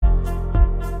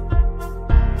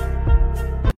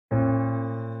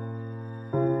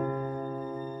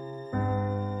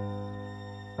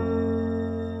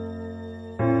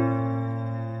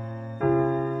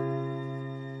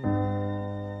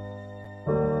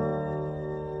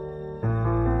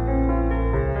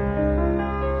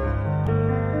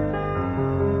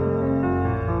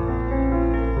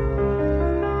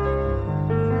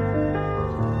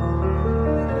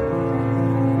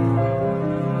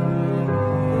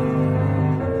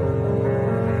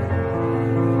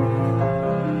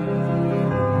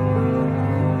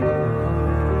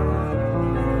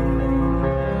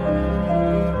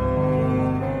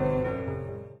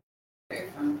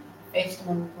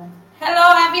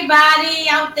everybody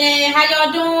out there.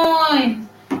 How y'all doing?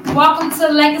 Welcome to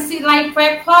Legacy Life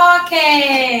Prep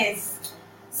Podcast.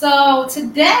 So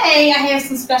today I have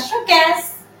some special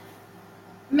guests,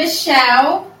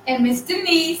 Michelle and Miss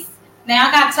Denise. Now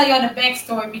I gotta tell y'all the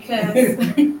backstory because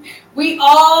we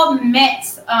all met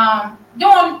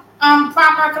doing Prime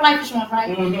Market Life Insurance,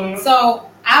 right? Mm-hmm. So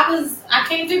I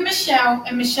came through Michelle,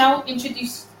 and Michelle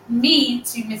introduced me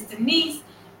to Miss Denise.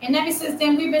 And ever since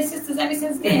then, we've been sisters ever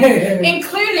since then,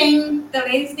 including the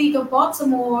Ladies League of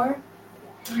Baltimore.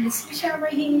 Miss Michelle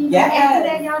right here. Yes. After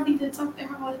that, y'all need to talk to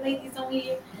her all the ladies on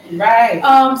here. Right.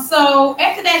 So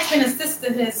after that, it's been a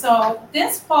sisterhood. So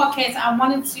this podcast, I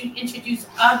wanted to introduce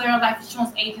other life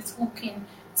insurance agents who can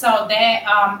tell that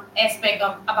aspect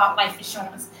about life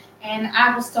insurance. And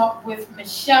I will start with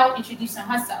Michelle introducing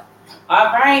herself.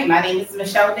 All right. My name is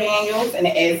Michelle Daniels, and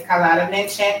as Carlotta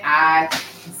mentioned, I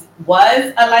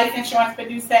was a life insurance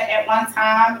producer at one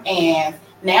time, and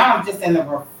now I'm just in the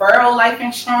referral life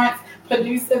insurance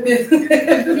producer business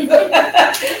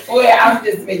where I'm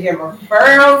just making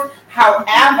referrals. However,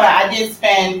 I did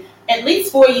spend at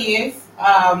least 4 years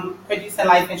producing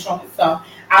life insurance, so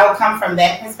I will come from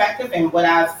that perspective and what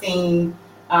I've seen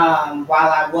while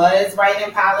I was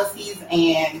writing policies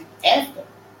and after.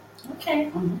 Okay.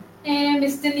 Mm-hmm. And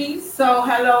Miss Denise. So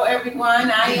hello everyone,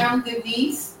 I am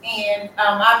Denise, and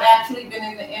I've actually been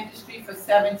in the industry for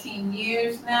 17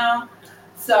 years now.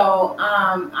 So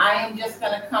I am just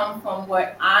going to come from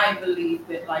what I believe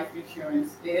that life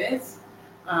insurance is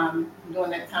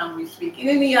during that time we speak. And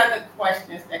any other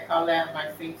questions that Carlette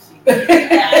might think she because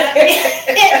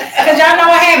y'all know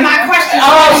I had my questions.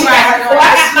 Oh, my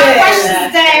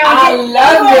questions down. I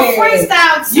love it.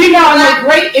 Freestyle too. You know, I'm a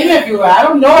great interviewer. I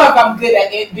don't know if I'm good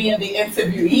at it being the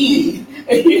interviewee.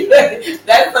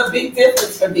 That's a big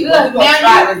difference for me. Look, we're going to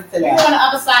try this today. You're on the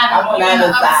other side. I'm on the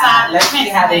other side. Let's see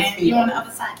how this feels. You're on the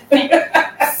other side of the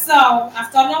fence. So I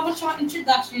started off with your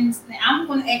introductions. Now I'm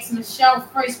going to ask Michelle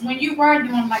first. When you were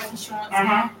doing life insurance,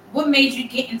 what made you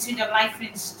get into the life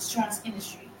insurance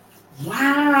industry?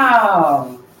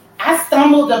 Wow. I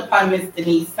stumbled upon Miss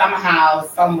Denise somehow,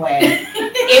 somewhere.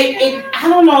 I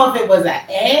don't know if it was an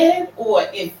ad or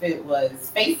if it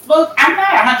was Facebook. I'm not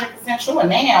 100% sure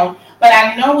now, but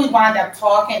I know we wound up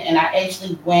talking, and I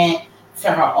actually went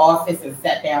to her office and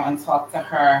sat down and talked to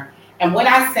her. And what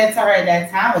I said to her at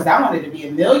that time was I wanted to be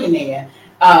a millionaire.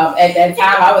 At that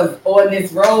time, I was on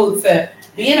this road to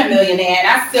being a millionaire, and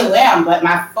I still am, but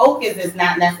my focus is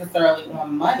not necessarily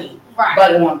on money,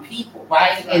 but on people,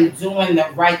 right? And doing the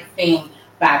right thing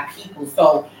by people.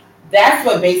 So that's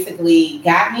what basically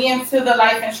got me into the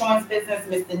life insurance business,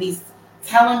 Miss Denise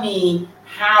telling me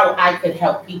how I could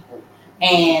help people.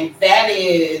 And that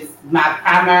is my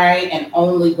primary and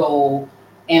only goal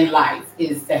in life,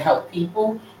 is to help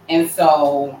people. And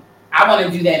so I want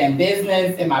to do that in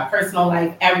business, in my personal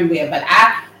life, everywhere. But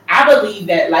I believe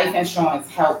that life insurance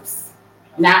helps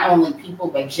not only people,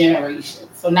 but generations.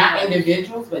 So not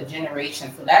individuals, but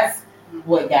generations. So that's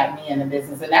what got me in the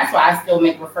business. And that's why I still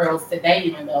make referrals today,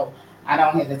 even though I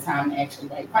don't have the time to actually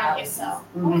write policies. Yourself.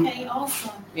 Mm-hmm. Okay,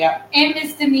 awesome. Yeah. And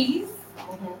Miss Denise,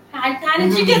 how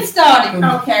did you get started?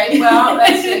 Okay, well,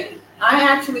 that's it. I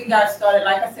actually got started,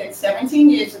 like I said, 17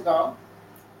 years ago.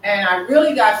 And I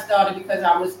really got started because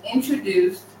I was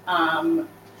introduced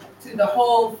to the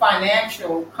whole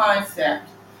financial concept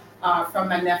from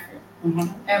my nephew.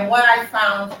 Mm-hmm. And what I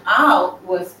found out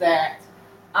was that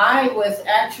I was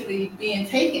actually being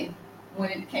taken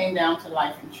when it came down to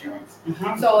life insurance.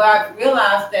 Mm-hmm. So I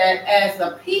realized that as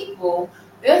a people,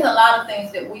 there's a lot of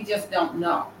things that we just don't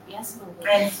know. Yes,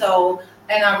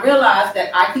 and I realized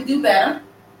that I could do better,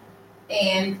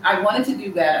 and I wanted to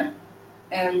do better,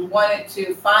 and wanted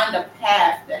to find a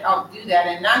path to help do that,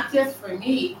 and not just for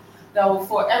me, though,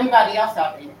 for everybody else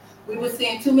out there. We were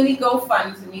seeing too many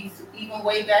GoFundMes, even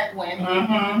way back when,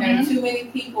 and too many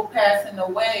people passing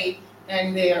away,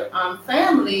 and their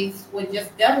families were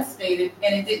just devastated,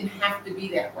 and it didn't have to be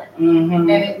that way. And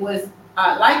it was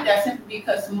like that simply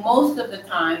because most of the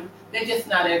time, they're just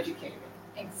not educated.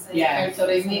 Exactly. Yeah. And so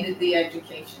they needed the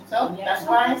education. So that's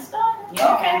why I started.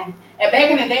 Yeah. Okay. And back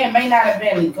in the day, it may not have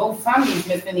been GoFundMes,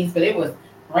 Miss Denise, but it was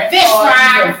fish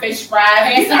fry. Fish fry.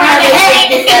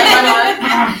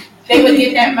 They would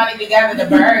get that money together to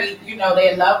bury,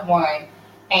 their loved one.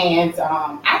 And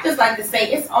I just like to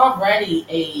say it's already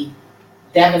a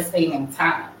devastating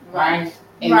time, right?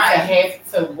 And to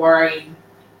have to worry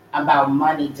about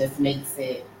money just makes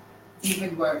it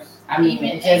even worse. I mean,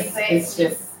 it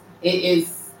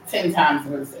is 10 times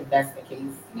worse if that's the case.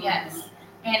 Yes.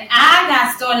 And I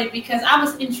got started because I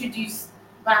was introduced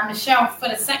by Michelle for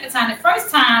the second time. The first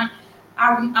time,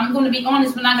 I'm going to be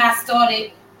honest, when I got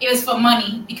started, it was for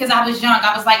money because I was young.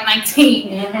 I was like 19.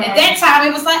 Mm-hmm. At that time,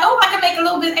 it was like, oh, I can make a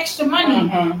little bit extra money.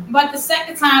 Mm-hmm. But the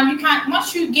second time, you can't.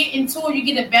 Once you get into it, you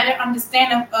get a better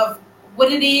understanding of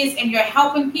what it is, and you're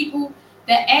helping people.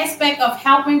 The aspect of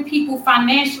helping people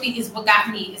financially is what got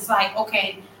me. It's like,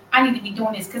 okay, I need to be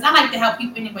doing this because I like to help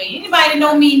people anyway. Anybody that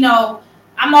know me know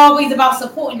I'm always about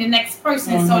supporting the next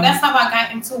person. Mm-hmm. So that's how I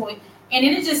got into it. And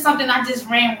it is just something I just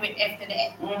ran with after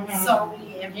that. Mm-hmm. So,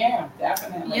 yeah,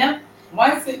 definitely. Yep.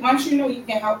 Once you know you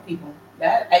can help people,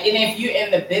 and if you're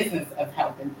in the business of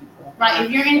helping people. Right.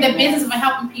 If you're in the business of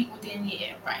helping people, then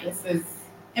yeah, right. This is.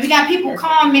 And we got people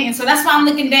commenting, so that's why I'm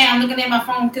looking down, looking at my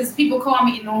phone, because people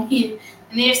commenting on here.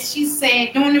 And there she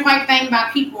said, doing the right thing by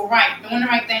people, right. Doing the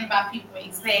right thing by people,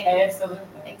 exactly. Absolutely.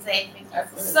 Exactly.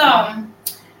 Absolutely. So,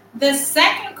 the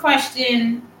second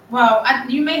question, well,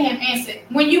 you may have answered.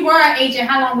 When you were an agent,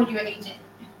 how long were you an agent?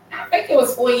 I think it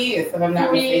was 4 years, if I'm not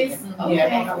 4 years? mistaken. Okay.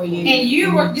 Yeah, 4 years. And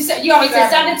you were, you already said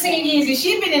 17 years, and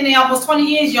she's been in there almost 20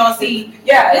 years, y'all see.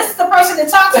 Yeah. This is the person to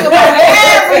talk to about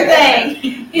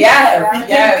everything. Yes, The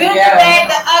good, the bad,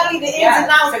 the ugly, the ins and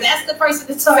outs. Yes. That's the person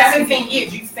to talk to. 17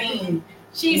 years, you've seen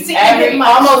She's seen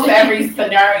almost every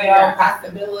scenario,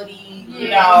 possibility, you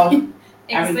know.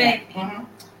 Exactly. Mm-hmm.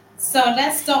 So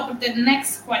let's start with the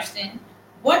next question.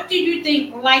 What do you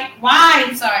think,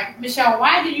 Michelle,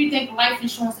 why do you think life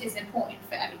insurance is important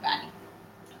for everybody?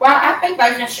 Well, I think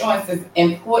life insurance is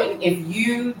important if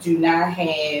you do not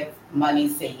have money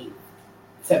saved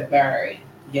to bury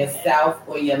yourself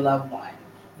or your loved one.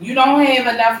 You don't have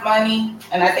enough money,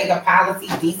 and I think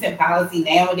a decent policy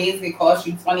nowadays can cost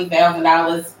you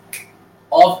 $20,000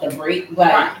 off the break,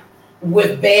 but Right.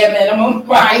 with bare minimum,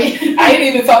 right? I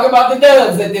ain't even talking about the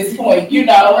doves at this point, you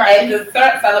know, Right. and the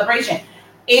third celebration.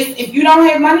 If you don't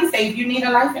have money saved, you need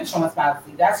a life insurance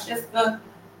policy. That's just the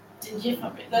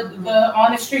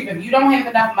honest truth. If you don't have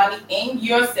enough money in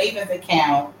your savings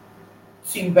account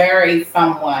to bury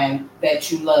someone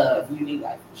that you love, you need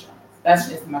life insurance. That's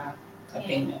just my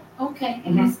opinion. Okay,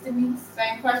 Mhm. Miss Denise.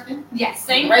 Same question? Yes,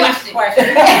 same Great question. I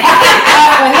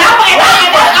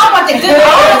want the good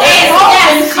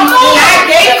answer. Come on. I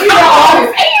gave you the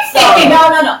honest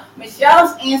answer. No.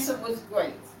 Michelle's answer was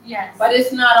great, Yes. but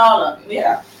it's not all of it.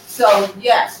 Yeah. So,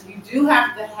 yes, you do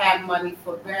have to have money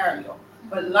for burial.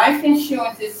 But life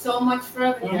insurance is so much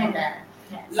further than Mhm. that.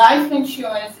 Yes. Life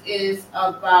insurance is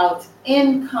about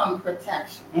income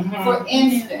protection. Mhm. For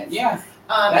instance, Yes.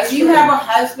 if you have a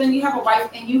husband, you have a wife,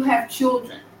 and you have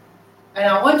children, and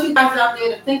I want you guys out there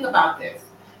to think about this.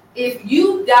 If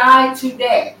you die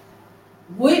today,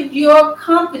 would your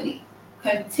company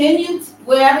continue,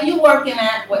 wherever you're working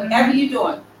at, whatever you're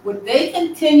doing, would they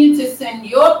continue to send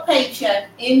your paycheck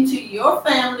into your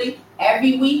family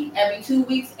every week, every 2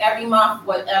 weeks, every month,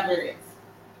 whatever it is?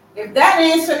 If that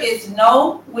answer is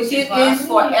no, which it is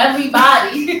for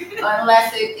everybody,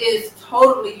 unless it is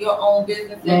totally your own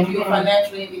business that you're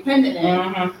financially independent in,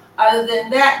 Mhm. other than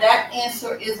that, that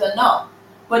answer is a no.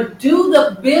 But do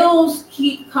the bills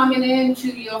keep coming into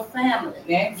your family?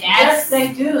 Yes. Yes, they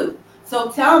do. So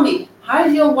tell me,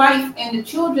 how's your wife and the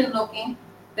children looking?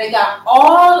 They got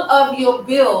all of your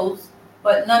bills,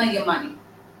 but none of your money.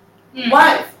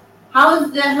 Wife, how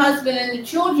is their husband and the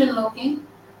children looking?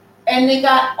 And they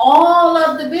got all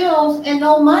of the bills and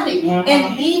no money. Mhm.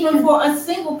 And even for a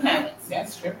single parent,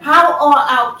 That's true. how are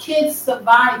our kids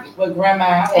surviving? With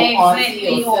grandma or auntie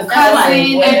Exactly. or Or sister, cousin.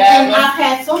 And whatever. I've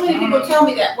had so many people tell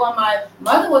me that, well, my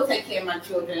mother will take care of my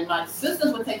children and my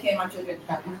sisters will take care of my children.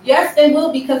 Yes, they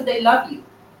will because they love you.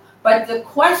 But the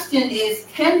question is,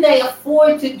 can they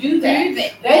afford to do that?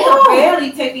 They are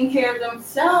barely taking care of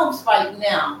themselves right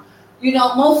now. You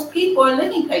know, most people are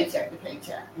living paycheck to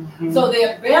paycheck. Mhm. So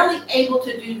they're barely able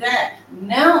to do that.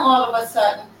 Now, all of a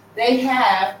sudden, they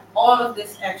have all of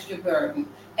this extra burden.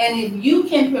 And if you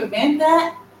can prevent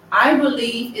that, I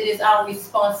believe it is our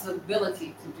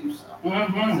responsibility to do so.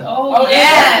 Mhm. Oh,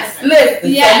 yes.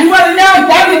 Listen, Yes. so you want to know?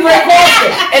 That's a great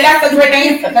question. And that's a great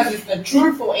answer because it's the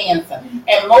truthful answer.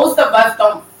 And most of us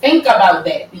don't think about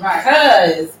that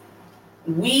because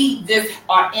we just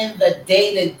are in the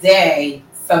day-to-day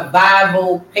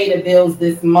survival, pay the bills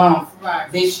this month,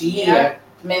 this year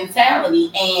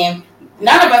mentality. And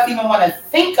none of us even want to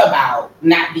think about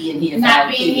not being here. Not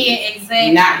being here,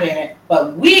 exactly. Not being here.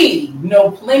 But we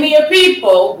know plenty of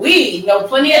people.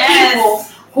 People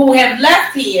who have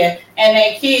left here and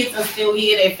their kids are still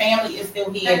here, their family is still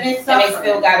here, and they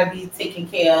still got to be taken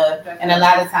care of. And a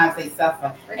lot of times they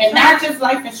suffer. And not just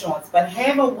life insurance, but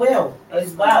have a will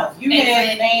as well. You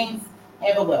have names,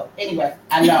 have a will. Anyway,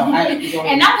 I know.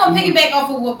 And I'm going to piggyback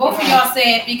off of what both of y'all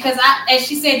said because, as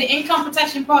she said, the income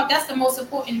protection part, that's the most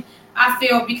important, I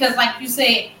feel, because like you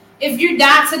said, if you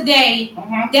die today,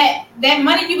 that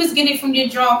money you was getting from your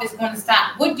job is going to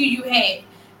stop. What do you have?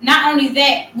 Not only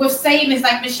that, with savings,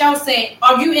 like Michelle said,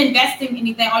 are you investing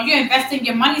anything? Are you investing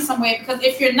your money somewhere? Because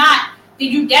if you're not, then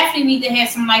you definitely need to have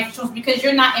some life insurance because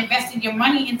you're not investing your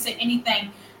money into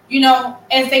anything. You know,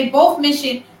 as they both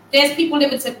mentioned, there's people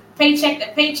living to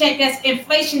paycheck. There's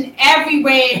inflation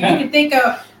everywhere. You can think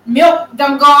of milk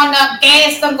done gone up,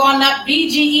 gas done gone up,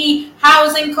 BGE,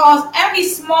 housing costs. Every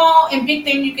small and big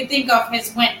thing you can think of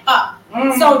has went up.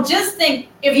 So just think,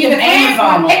 if even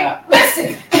Amazon went up.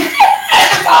 Listen.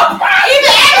 Even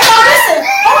Amazon, listen,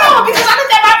 hold on, because I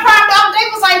looked at my Prime the other day,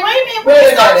 was like, wait a minute, when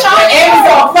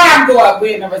Amazon Prime go up,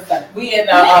 we in the recession. We in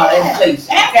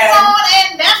inflation. Amazon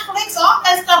and Netflix, all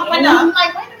that stuff went up. I'm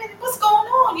like, wait a minute, what's going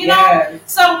on? You know?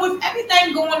 So with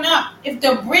everything going up, if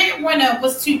the breadwinner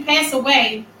was to pass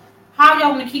away, how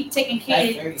y'all gonna keep take care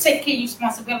of your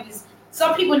responsibilities?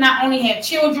 Some people not only have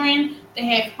children, they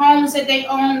have homes that they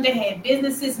own, they have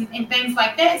businesses and things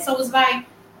like that. So it's like,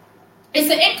 it's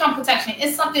an income protection.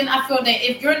 It's something I feel that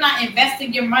if you're not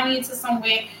investing your money into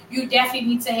somewhere, you definitely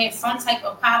need to have some type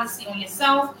of policy on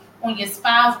yourself, on your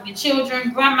spouse, on your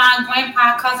children, grandma,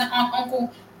 grandpa, cousin, aunt,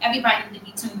 uncle. Everybody needs to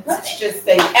be tuned into that. Let's just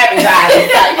say everybody.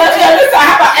 How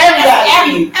about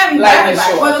everybody? Everybody.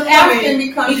 Well,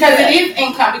 because it is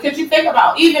income. Because you think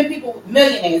about even people,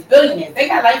 millionaires, billionaires, they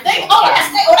got like they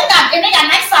got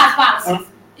nice size policies.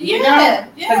 Because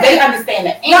they understand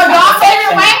the income y'all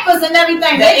favorite rappers and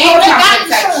everything. The income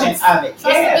protection of it.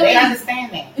 They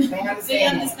understand that. They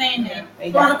understand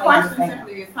that. Well, the question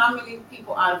simply is, how many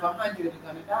people out of 100 are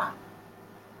going to die?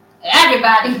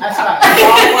 Everybody. That's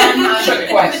right. Trick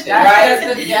question, right?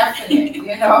 That's the definite.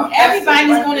 You know,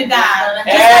 everybody's going to die.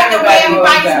 Just like the way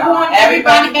everybody's born,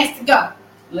 everybody has to go.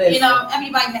 Listen. You know,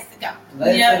 everybody has to go.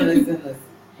 Listen.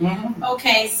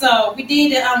 Okay, so we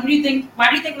did. Why do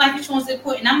you think life insurance is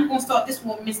important? I'm going to start this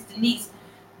one with Miss Denise.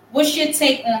 What's your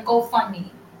take on GoFundMe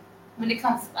when it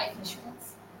comes to life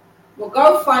insurance? Well,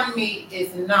 GoFundMe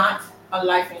is not a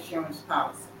life insurance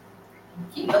policy.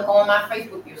 You look on my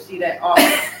Facebook, you'll see that often.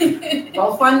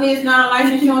 GoFundMe is not a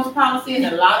life insurance policy, and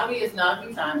the lottery is not a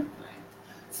retirement plan.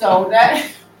 So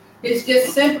that it's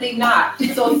just simply not.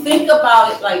 So think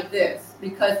about it like this.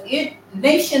 Because it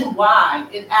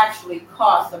nationwide, it actually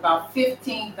costs about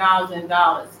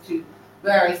 $15,000 to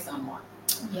bury someone.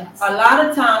 Yes. A lot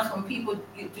of times when people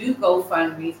do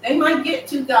GoFundMes, they might get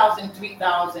 $2,000,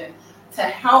 $3,000 to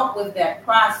help with that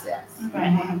process.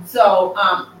 Mm-hmm. So,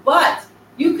 but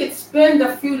you could spend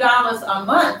a few dollars a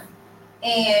month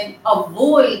and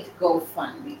avoid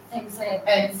GoFundMe.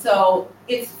 Exactly. And so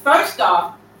it's first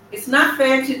off, it's not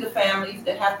fair to the families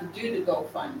that have to do the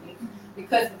GoFundMe.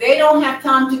 Because they don't have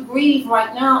time to grieve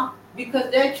right now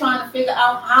because they're trying to figure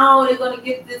out how they're going to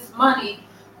get this money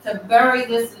to bury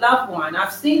this loved one.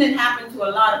 I've seen it happen to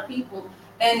a lot of people,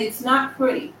 and it's not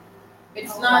pretty.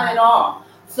 It's not at all.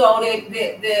 So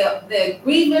they're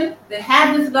grieving. They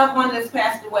have this loved one that's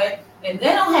passed away, and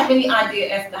they don't have any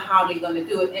idea as to how they're going to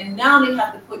do it. And now they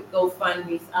have to put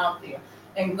GoFundMes out there.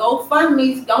 And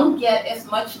GoFundMes don't get as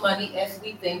much money as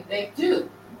we think they do,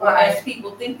 or as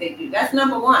people think they do. That's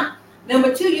number one.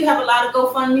 Number two, you have a lot of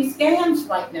GoFundMe scams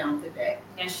right now today.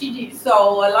 Yes, you do.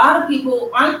 So a lot of people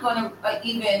aren't going to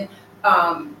even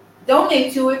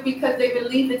donate to it because they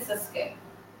believe it's a scam.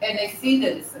 And they see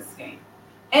that it's a scam.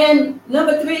 And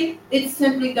number three, it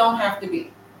simply don't have to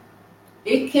be.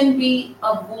 It can be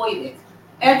avoided.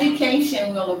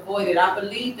 Education will avoid it. I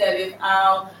believe that if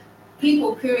our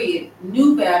people, period,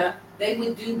 knew better, they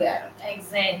would do better.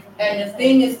 Exactly. And the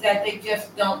thing is that they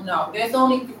just don't know. There's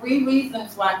only 3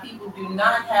 reasons why people do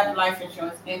not have life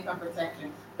insurance income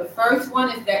protection. The first one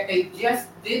is that they just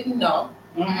didn't know.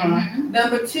 Mm-hmm.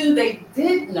 Number 2, they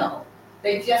did know.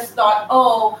 They just thought,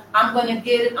 oh, I'm going to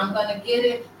get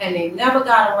it, and they never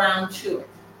got around to it.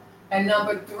 And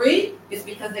number 3 is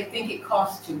because they think it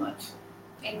costs too much.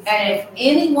 Exactly. And if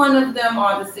any one of them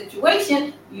are the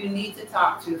situation, you need to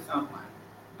talk to someone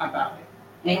about it.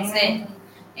 Exactly.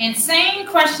 And same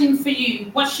question for you.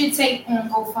 What's your take on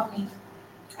GoFundMe?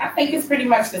 I think it's pretty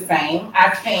much the same. I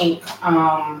think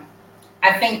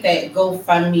that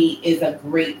GoFundMe is a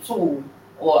great tool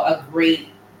or a great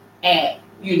app,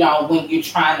 you know, when you're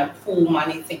trying to pool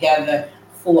money together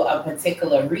for a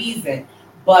particular reason.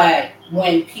 But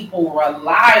when people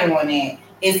rely on it,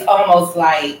 it's almost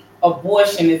like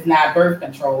abortion is not birth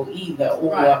control either,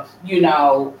 or, right, you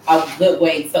know, a good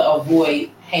way to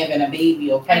avoid having a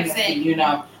baby or pregnancy, exactly, you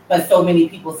know. But so many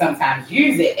people sometimes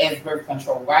use it as birth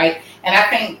control, right? And I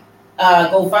think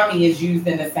GoFundMe is used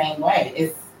in the same way.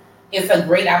 It's a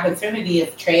great opportunity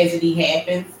if tragedy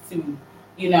happens to,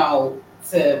 you know,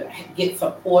 to get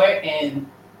support and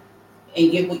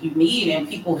and get what you need, and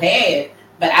people have.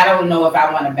 But I don't know if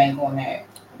I want to bank on that,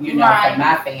 for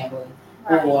my family,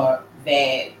 or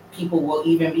that people will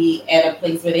even be at a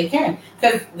place where they can.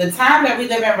 Because the time that we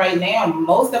live in right now,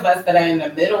 most of us that are in the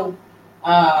middle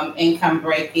income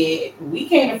bracket, we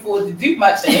can't afford to do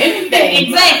much of anything.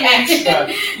 Exactly.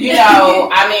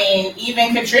 I mean,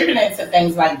 even contributing to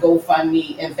things like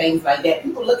GoFundMe and things like that,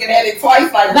 people looking at it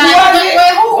twice, like,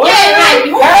 who?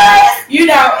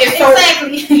 And so,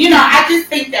 exactly. I just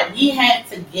think that we had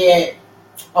to get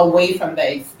away from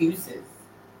the excuses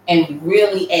and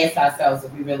really ask ourselves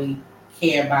if we really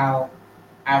care about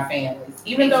our families,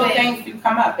 even though things do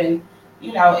come up, and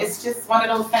it's just one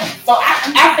of those things. So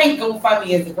I think GoFundMe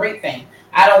is a great thing.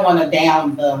 I don't want to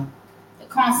down the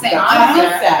concept.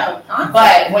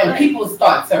 But when people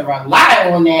start to rely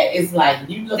on that, it's like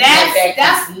you look at that.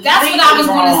 That's what I was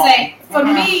going to say. For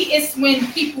me, it's when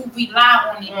people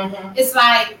rely on it. It's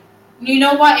like, you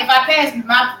know what? If I pass,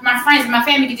 my friends and my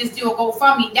family can just do a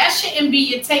GoFundMe. That shouldn't be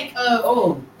your take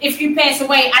of. If you pass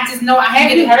away, I just know I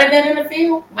have you heard that in the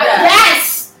field?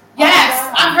 Yes,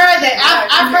 I've heard that.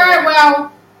 I've heard.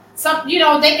 Some they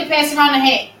can pass around the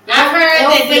hat. I've heard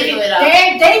that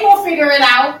they will figure it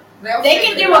out. They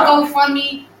can do a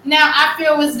GoFundMe. Now I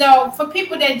feel as though for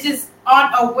people that just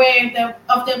aren't aware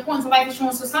of the importance of life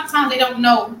insurance, so sometimes they don't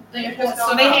know the importance,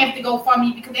 so they have to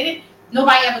GoFundMe because they didn't.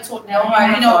 Nobody ever taught them.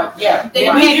 They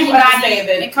don't have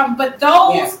anybody that come. But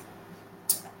those,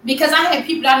 because I have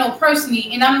people that I know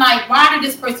personally, and I'm like, why did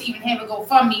this person even have a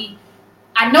GoFundMe?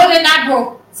 I know they're not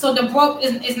broke, so the broke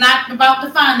is not about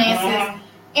the finances.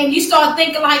 And you start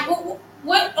thinking like,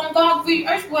 what on God free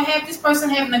earth will have this person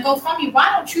having a GoFundMe?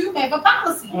 Why don't you have a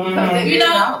policy?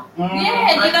 Uneducated,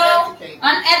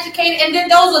 and then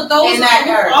those are those who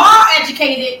are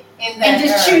educated and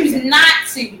just choose not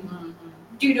to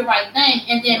do the right thing,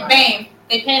 and then bam,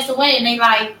 they pass away, and they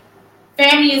like,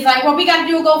 family is like, well, we got to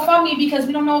do a GoFundMe because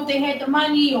we don't know if they had the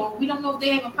money, or we don't know if they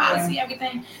have a policy,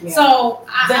 everything. So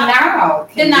denial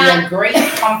can be a great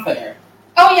comforter.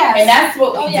 Oh yes, and that's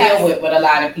what we deal with a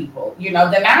lot of people.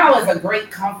 Denial is a great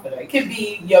comforter. It can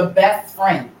be your best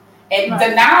friend, and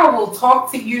denial will talk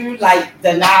to you like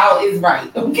denial is right.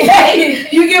 Okay,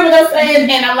 you get what I'm saying?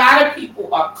 And a lot of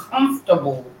people are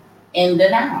comfortable in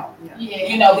denial.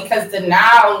 Because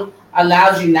denial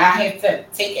allows you not have to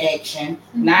take action,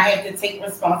 not have to take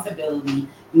responsibility,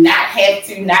 not have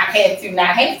to, and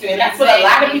that's what a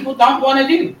lot of people don't want to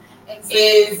do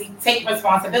is take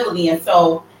responsibility. And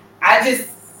so I just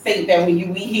think that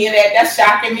when we hear that, that's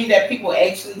shocking me that people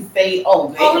actually say,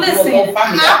 listen,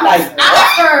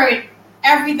 I've heard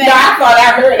everything. No, I thought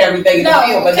I heard everything in the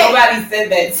field, but nobody said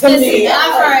that to me.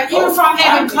 I've heard, even from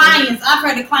having clients, I've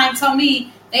heard a client tell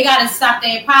me they got to stop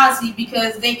their policy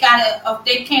because they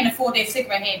can't afford their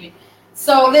cigarette habit.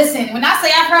 So listen, when I say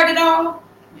I've heard it all,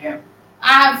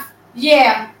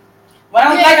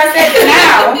 Well, like I said,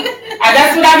 denial.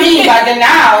 That's what I mean by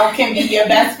denial can be your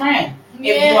best friend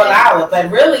if you allow it. But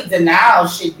really, denial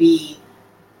should be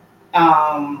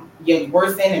your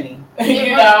worst enemy.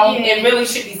 It really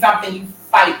should be something you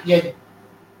fight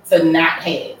to not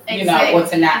have, or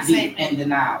to not be in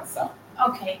denial. So.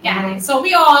 Okay, got it. So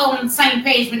we all on the same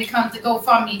page when it comes to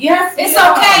GoFundMe. Yes, it's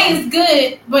okay, it's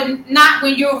good, but not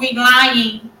when you're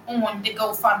relying on the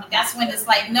GoFundMe. That's when it's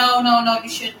like, no, you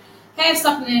should have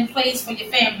something in place for your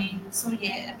family. So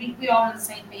we all on the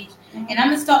same page. And I'm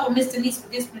gonna start with Miss Denise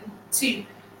with this one too.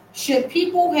 Should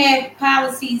people have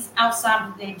policies outside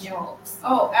of their jobs?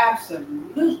 Oh,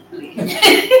 absolutely.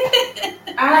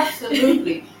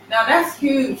 Absolutely. Now that's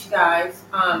huge, guys.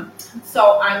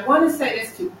 So I want to say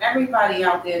this to everybody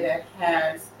out there that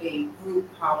has a group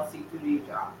policy through your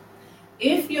job.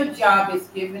 If your job is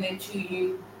giving it to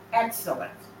you,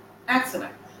 excellent.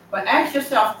 But ask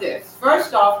yourself this.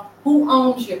 First off, who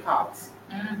owns your policy?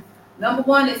 Number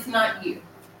one, it's not you.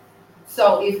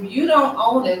 So if you don't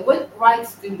own it, what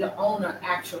rights do the owner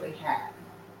actually have?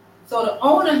 So the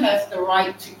owner has the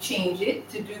right to change it,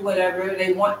 to do whatever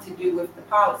they want to do with the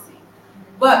policy.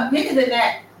 But bigger than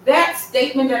that, that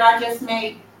statement that I just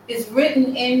made is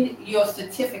written in your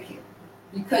certificate.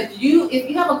 Because if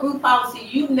you have a group policy,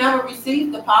 you never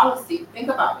received the policy. Think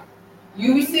about it.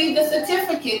 You received the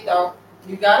certificate though.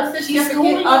 You got a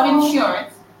certificate of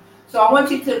insurance. So I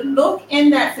want you to look in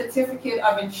that certificate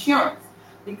of insurance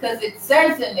because it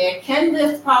says in there, can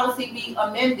this policy be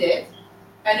amended?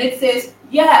 And it says,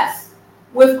 yes,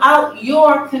 without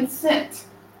your consent.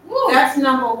 Woo. That's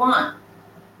number one.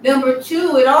 Number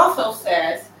two, it also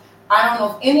says, I don't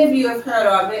know if any of you have heard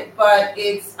of it, but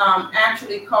it's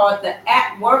actually called the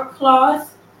at-work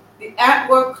clause. The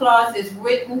at-work clause is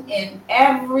written in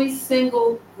every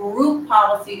single group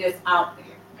policy that's out there.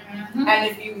 Mm-hmm. And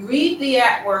if you read the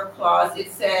at work clause,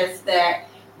 it says that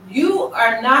you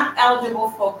are not eligible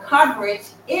for coverage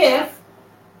if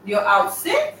you're out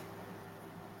sick,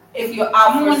 if you're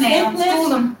out for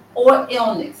sickness or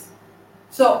illness.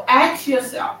 So ask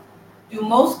yourself, do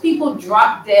most people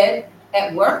drop dead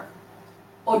at work,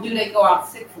 or do they go out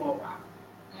sick for a while?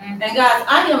 Mm-hmm. And guys,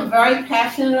 I am very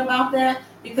passionate about that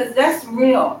because that's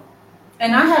real.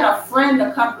 And I had a friend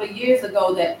a couple of years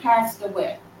ago that passed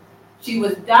away. She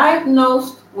was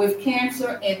diagnosed with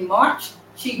cancer in March.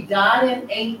 She died in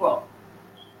April.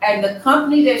 And the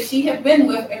company that she had been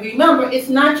with, and remember, it's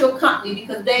not your company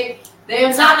because they're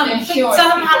not the insurance. Tell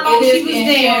them how long she was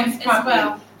there as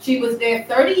well. She was there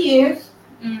 30 years.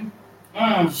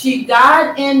 She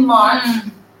died in March.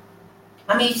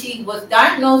 She was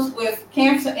diagnosed with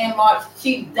cancer in March.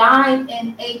 She died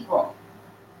in April.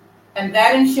 And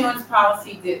that insurance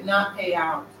policy did not pay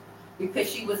out because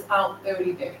she was out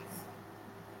 30 days.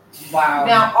 Wow.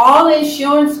 Now, all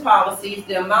insurance policies,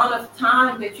 the amount of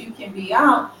time that you can be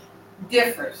out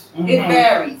differs. Mm-hmm. It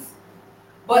varies.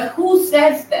 But who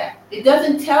says that? It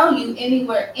doesn't tell you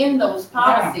anywhere in those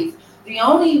policies. Yeah. The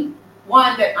only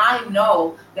one that I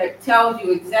know that tells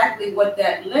you exactly what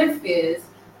that length is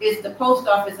the post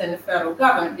office and the federal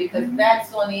government, because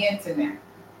that's on the internet.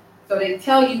 So they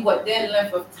tell you what their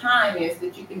length of time is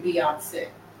that you can be out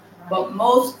sick. But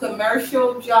most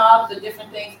commercial jobs or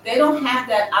different things, they don't have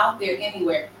that out there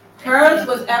anywhere. Hers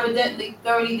was evidently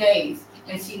 30 days,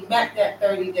 and she met that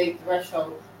 30-day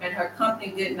threshold, and her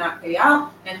company did not pay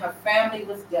out, and her family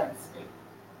was devastated.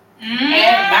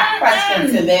 And my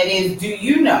question to that is, do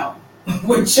you know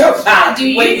what your policy? Do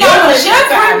you know what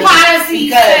your policy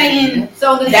saying?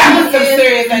 So that was some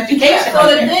serious education. So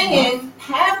the thing is,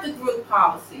 have the group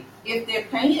policy if they're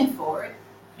paying for it.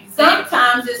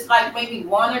 Sometimes it's like maybe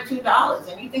 $1 or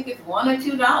 $2, and you think it's $1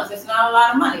 or $2. It's not a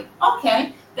lot of money.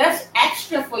 Okay, that's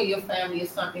extra for your family if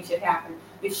something should happen.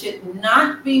 It should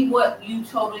not be what you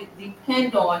totally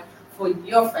depend on for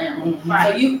your family.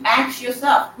 Right. So you ask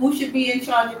yourself, who should be in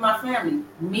charge of my family?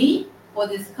 Me or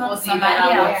this company? Or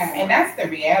somebody else? And that's the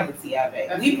reality of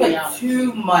it. We put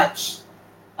too much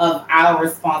of our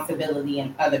responsibility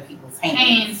in other people's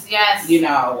hands. Yes. And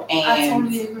I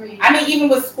totally agree. Even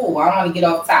with school, I don't want to get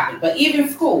off topic, but even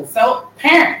school. So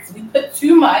parents, we put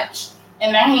too much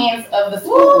in the hands of the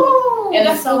school. Ooh, and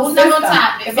that's a whole nother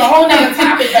topic. It's a whole nother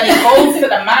topic, but it goes to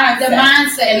the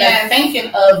mindset. And the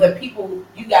thinking of the people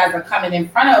you guys are coming in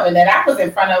front of and that I was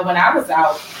in front of when I was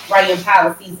out writing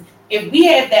policies. If we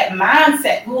have that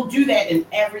mindset, we'll do that in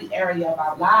every area of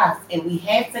our lives. And we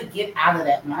have to get out of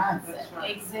that mindset.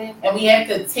 Exactly. And we have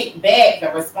to take back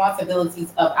the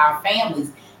responsibilities of our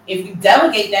families. If you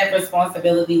delegate that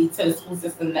responsibility to the school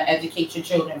system to educate your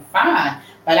children, fine.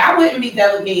 But I wouldn't be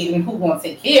delegating who won't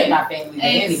take care of my family to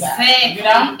anybody.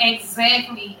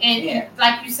 Exactly. And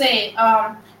like you said,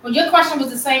 well, your question was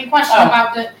the same question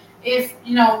about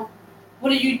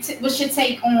what's your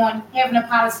take on having a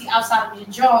policy outside of your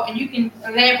job? And you can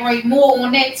elaborate more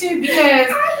on that too, because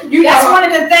that's one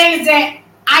of the things that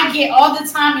I get all the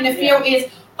time in the field is,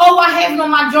 I have it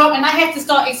on my job, and I have to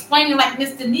start explaining like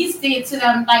Miss Denise did to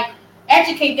them, like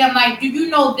educate them, like, do you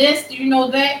know this? Do you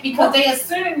know that? Because they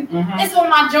assume it's on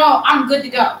my job, I'm good to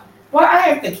go. Well, I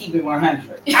have to keep it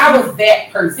 100. I was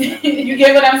that person. You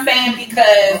get what I'm saying?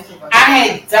 Because I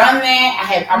had done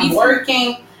that. I'm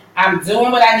working. I'm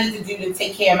doing what I need to do to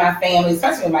take care of my family,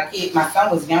 especially with my kid. My son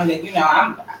was younger.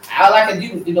 All I could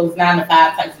do was do those 9 to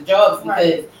 5 types of jobs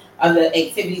because of the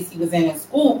activities he was in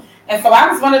school. And so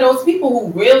I was one of those people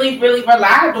who really, really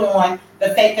relied on the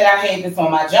fact that I had this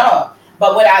on my job.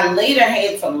 But what I later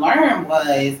had to learn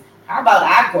was, how about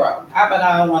I grow? How about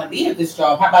I don't want to be at this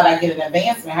job? How about I get an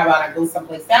advancement? How about I go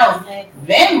someplace else?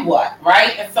 Then what,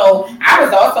 right? And so I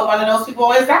was also one of those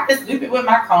people who is not just stupid with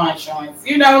my car insurance.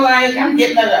 I'm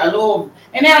getting a little,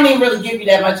 and they don't even really give you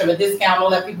that much of a discount.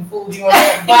 Don't let people fool you on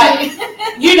that. But,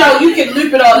 you can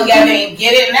loop it all together and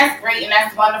get it, and that's great, and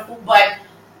that's wonderful. But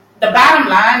the bottom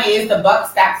line is the buck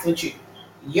stops with you.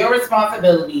 Your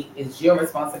responsibility is your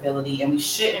responsibility, and we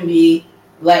shouldn't be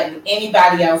letting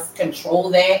anybody else control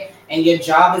that. And your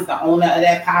job is the owner of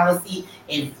that policy.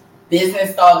 If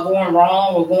business start going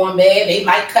wrong or going bad, they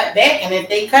might cut back. And if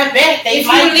they cut back,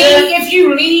 if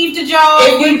you leave the job,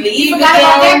 if you leave the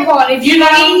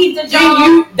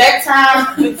job, that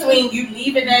time between you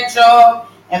leaving that job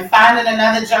and finding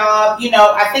another job,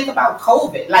 I think about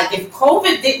COVID. Like, if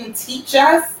COVID didn't teach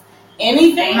us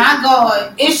anything, my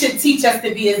God, it should teach us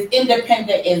to be as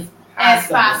independent as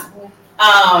possible.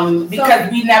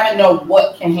 Because we never know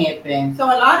what can happen. So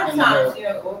a lot of times,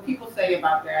 what people say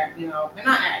about that, and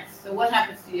I ask, so what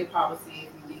happens to your policy if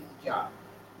you leave the job?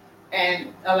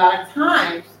 And a lot of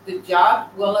times, the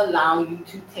job will allow you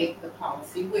to take the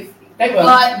policy with you. They will.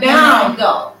 But now,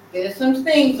 though, there's some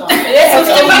things on it. There's some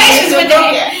stipulations with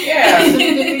that. Yeah. There's some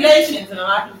stipulations, and a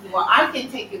lot of people say, well, I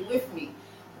can take it with me.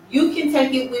 You can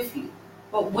take it with you.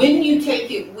 But when you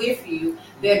take it with you,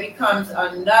 there becomes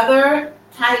another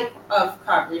type of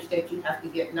coverage that you have to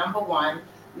get, number one.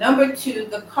 Number two,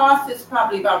 the cost is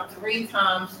probably about 3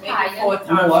 times, maybe Higher. 4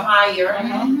 times More. higher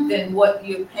Mhm. than what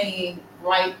you're paying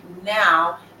right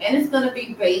now. And it's going to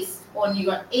be based on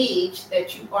your age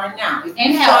that you are now. If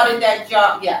And you health. started that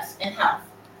job, yes, and health.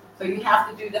 So you have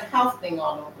to do the health thing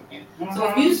all over again. So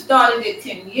if Mhm. you started it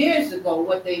 10 years ago,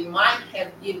 what they might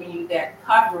have given you that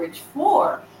coverage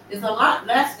for is a lot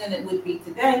less than it would be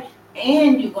today.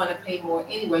 And you're going to pay more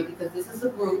anyway because this is a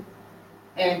group.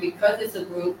 And because it's a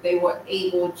group, they were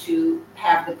able to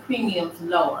have the premiums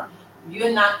lower.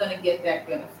 You're not going to get that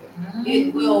benefit.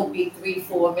 It will be 3,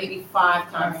 4, maybe 5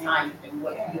 times higher than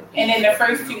what you're And in the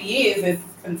first 2 years, it's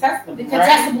contestable. The right?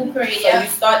 contestable period, So you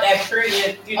start that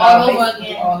period, All over basically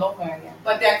again. all over again.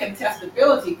 But that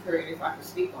contestability period, if I can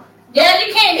speak on it. Yeah,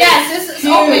 you can. Yes, this is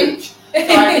open. Huge.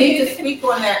 So I need to speak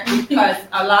on that because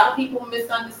a lot of people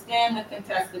misunderstand the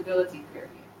contestability period.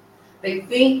 They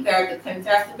think that the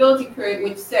contestability period,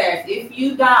 which says if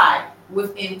you die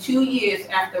within 2 years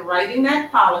after writing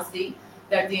that policy,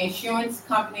 that the insurance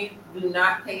company do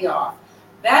not pay off.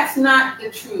 That's not the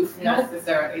truth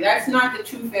necessarily. That's not the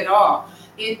truth at all.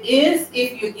 It is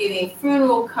if you're getting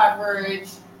funeral coverage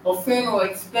or funeral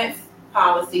expense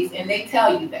policies, and they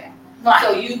tell you that. Right.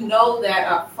 So you know that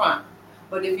up front.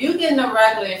 But if you're getting a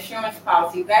regular insurance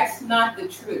policy, that's not the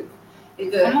truth.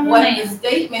 What the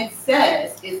statement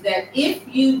says is that if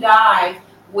you die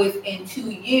within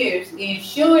 2 years, the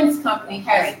insurance company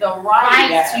has the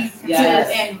right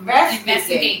to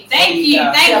investigate. Thank you.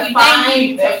 To Thank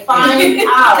find you.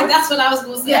 out. That's what I was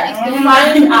going to say. Yes, to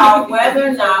find out whether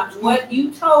or not what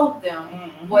you told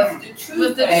them was the truth.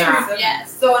 Was the or not. truth,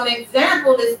 yes. So an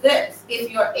example is this. If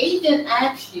your agent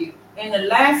asks you, in the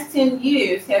last 10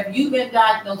 years, have you been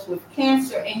diagnosed with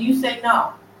cancer? And you say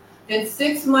no. Then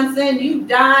 6 months in, you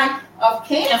die of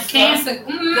cancer.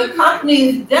 The company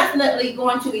is definitely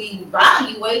going to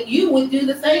evaluate. You would do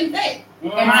the same thing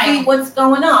and see what's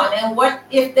going on. And what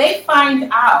if they find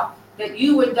out that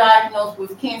you were diagnosed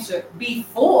with cancer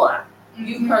before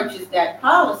you purchased that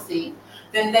policy,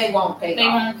 then they won't pay. They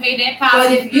won't pay that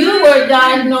policy. But if you were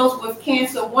diagnosed with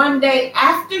cancer one day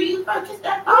after you purchased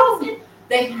that policy,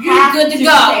 they have good to to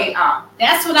go. pay out.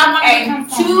 That's what I want to come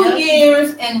And from. 2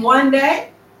 years and 1 day,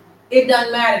 it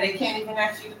doesn't matter. They can't even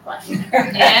ask you the question.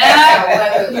 Yeah.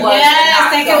 Whether it was or not.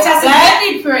 Yes, So that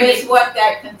contestability period. is what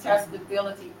that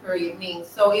contestability period means.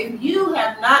 So if you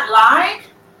have not lied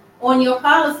on your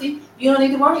policy, you don't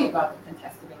need to worry about the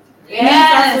contestability period.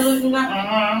 Yes. Absolutely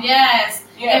nothing. Yes.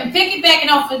 Yeah. And piggybacking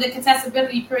off of the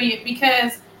contestability period,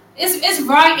 because it's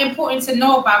very important to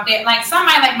know about that. Like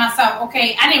somebody like myself,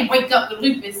 okay, I didn't wake up with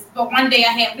lupus, but one day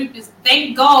I had lupus.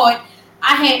 Thank God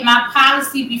I had my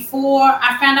policy before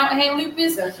I found out I had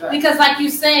lupus. That's right. Because like you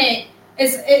said,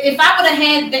 if I would have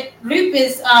had the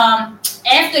lupus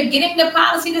after getting the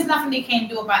policy, there's nothing they can't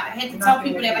do about it. I had to tell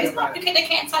people that they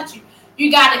can't touch you.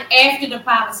 You got it after the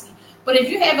policy. But if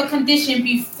you have a condition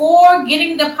before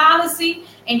getting the policy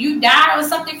and you die or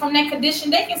something from that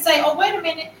condition, they can say, oh, wait a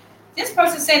minute. This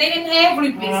person said they didn't have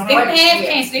lupus. They didn't have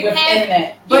cancer. They didn't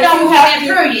have But you don't you have have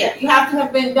that period. You have to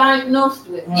have been diagnosed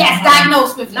with it. Yes,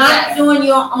 diagnosed with Not doing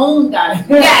your own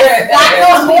diagnosis. Yes,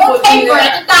 diagnosed on paper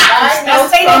at the doctor.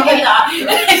 Let's say From the that.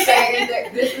 doctor saying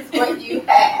that this is what you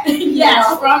have.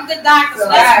 Yes, from the doctor. So So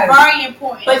that's very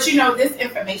important. But this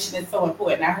information is so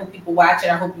important. I hope people watch it.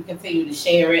 I hope you continue to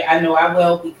share it. I know I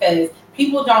will, because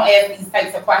people don't ask these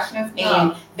types of questions.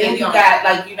 And then you got,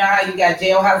 like, you know how you got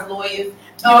jailhouse lawyers?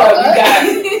 You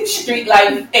got street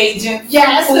life agents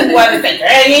who want to say,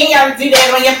 girl, you ain't got to do that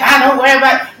when you're fine, don't worry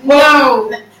about it. Well,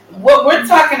 what we're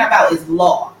talking about is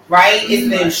law, right? It's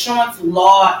the insurance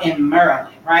law in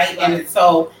Maryland, right? And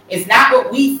so it's not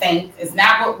what we think, it's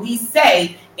not what we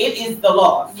say, it is the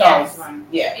law. So,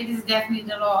 it is definitely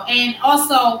the law. And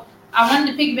also, I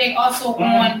wanted to piggyback also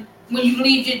on when you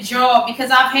leave your job,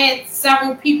 because I've had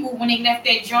several people when they left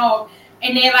their job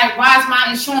and they're like, why is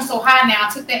my insurance so high now?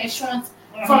 I took that insurance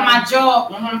from my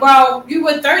job. Well, you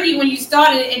were 30 when you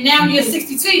started and now you're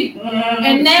 62.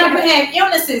 And now you have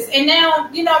illnesses. And now,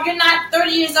 you're not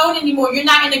 30 years old anymore. You're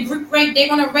not in a group rate. They're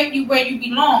going to rate you where you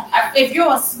belong. If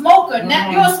you're a smoker, now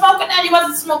you're a smoker now. You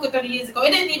wasn't a smoker 30 years ago.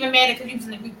 It didn't even matter because you was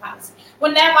in a group policy.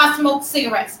 Well, now I smoke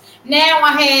cigarettes. Now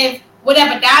I have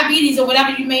whatever, diabetes or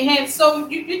whatever you may have. So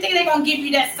you think they're going to give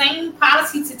you that same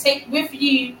policy to take with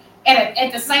you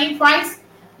at the same price?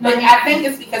 But I think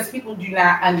it's because people do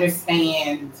not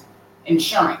understand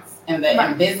insurance and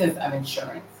the business of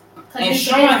insurance.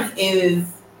 Insurance is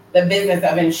the business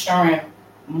of insuring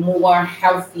more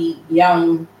healthy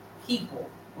young people,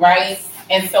 right?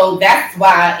 And so that's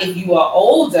why if you are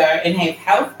older and have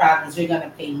health problems, you're going to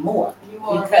pay more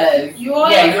because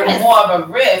you're more of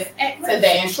a risk to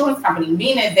the insurance company,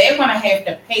 meaning they're going to have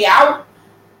to pay out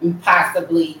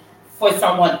possibly for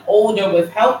someone older with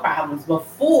health problems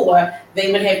before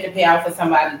they would have to pay out for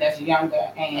somebody that's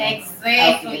younger and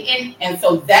exactly. And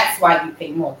so that's why you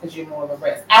pay more because you're more of a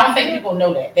risk. I don't think people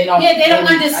know that. They don't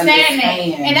understand that.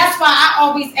 And that's why I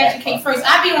always educate first.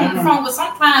 I be on the phone with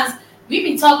some clients. We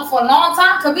be talking for a long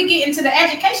time because we get into the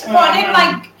education part. They're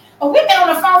like, oh, we've been on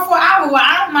the phone for an hour. Well,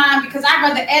 I don't mind because I'd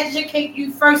rather educate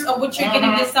you first of what you're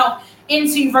getting yourself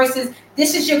into versus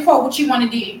this is your quote, what you want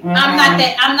to do. I'm not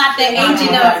that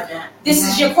agent of this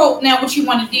is your quote now, what you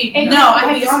want to do. And I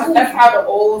have to be honest, that's how the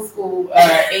old school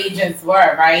agents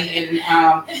were, right?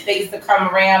 And they used to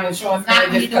come around insurance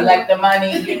companies just collect the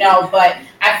money, you know. But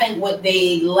I think what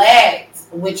they lacked,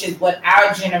 which is what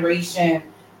our generation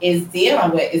is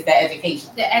dealing with, is the education.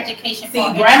 The education.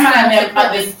 See, grandma and them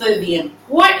understood the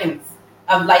importance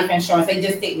of life insurance. They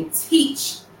just didn't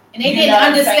teach. And they didn't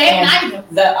understand either.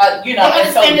 They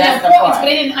understand the importance, but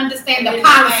they didn't understand the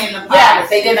policy. Yeah,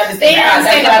 they didn't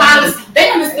understand the policy.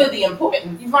 They understood the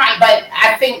importance. Right. But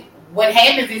I think what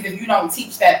happens is if you don't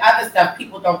teach that other stuff,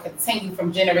 people don't continue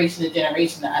from generation to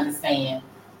generation to understand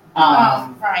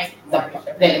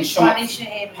the insurance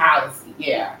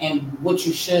policy, and what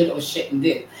you should or shouldn't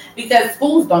do. Because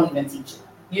schools don't even teach it.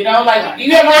 You know, like,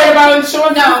 you ever heard about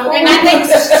insurance? No, and I think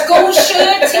schools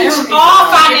should teach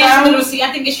all financial literacy. I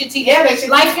think they should teach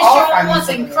life insurance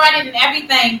and credit and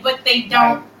everything, but they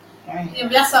don't. Right.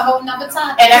 That's a whole nother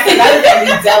topic. And that's another thing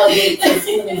we delegate to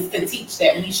schools to teach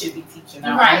that we should be teaching.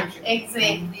 Right,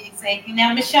 exactly.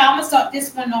 Now, Michelle, I'm going to start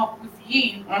this one off with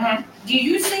you. Do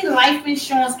you see life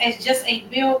insurance as just a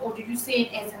bill or do you see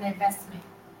it as an investment?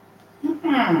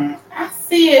 I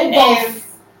see it as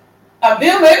a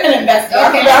bill is an investment.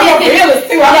 Okay. I'm a realist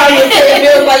too. I'm not even saying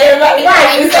bills like everybody.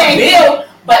 Right, it's a bill.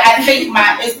 But I think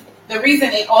the reason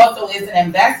it also is an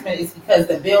investment is because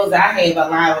the bills I have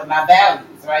align with my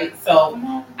values, right? So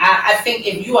I think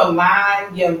if you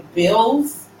align your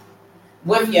bills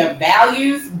with your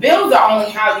values, bills are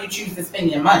only how you choose to spend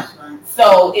your money. Right.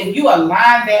 So if you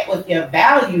align that with your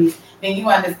values, then you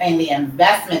understand the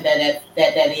investment that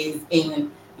is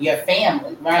in your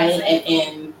family, right?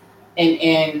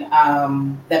 And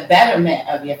the betterment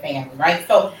of your family, right?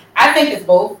 So I think it's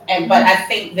both, but I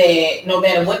think that no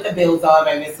matter what the bills are,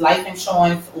 whether it's life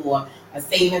insurance or a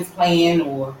savings plan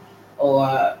or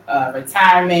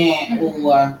retirement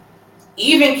or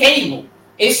even cable,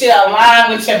 it should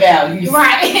align with your values.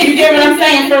 Right. You get what I'm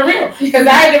saying? For real. Because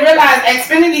I had to realize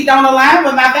Xfinity don't align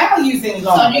with my values any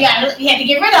longer. So you had to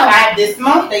get rid of it. This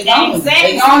month they gone.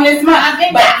 Exactly. They gone this month.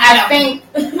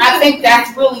 I think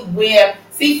that's really where.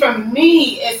 See, for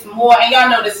me, it's more, and y'all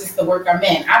know this is the work I'm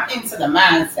in. I'm into the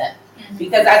mindset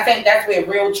because I think that's where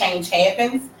real change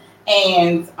happens.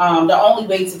 And the only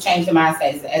way to change the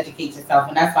mindset is to educate yourself.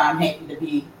 And that's why I'm happy to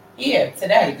be here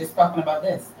today, just talking about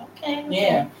this. Okay.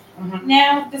 Yeah.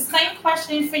 Now, the same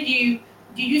question for you.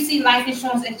 Do you see life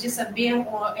insurance as just a bill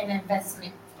or an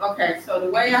investment? Okay, so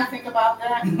the way I think about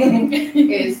that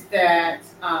is that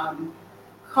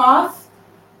cost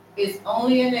is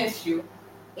only an issue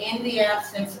in the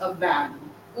absence of value.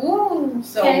 Ooh,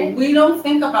 so we don't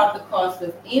think about the cost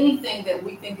of anything that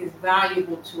we think is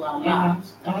valuable to our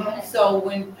lives. So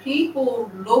when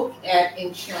people look at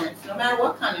insurance, no matter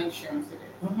what kind of insurance it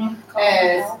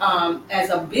is, as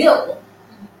a bill,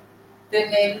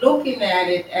 then they're looking at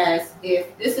it as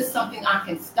if this is something I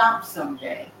can stop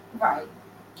someday. Right.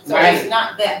 So it's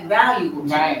not that valuable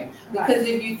to me. Because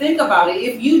if you think about it,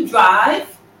 if you drive,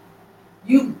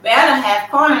 you better have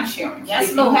car insurance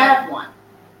if you have one.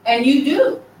 And you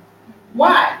do.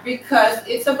 Why? Because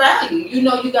it's a value. You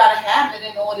know you got to have it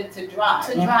in order to drive.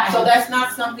 So that's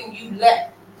not something you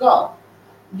let go.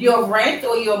 Your rent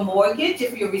or your mortgage,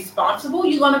 if you're responsible,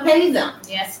 you're going to pay them.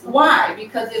 Yes. Why?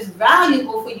 Because it's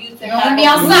valuable for you to have be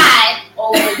outside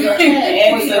over your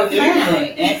head for your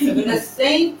family. The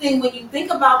same thing, when you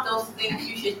think about those things,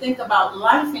 you should think about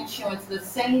life insurance the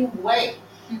same way.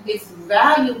 It's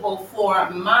valuable for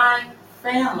my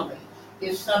family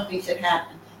if something should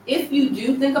happen. If you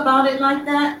do think about it like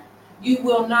that, you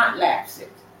will not lapse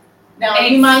it. Now,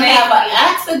 you might have an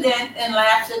accident and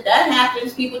lapse it. That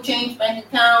happens. People change bank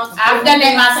accounts. I've done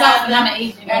that myself, and I'm an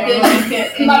agent. And then you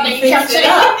fix it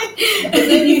up. And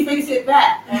then you fix it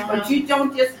back. But you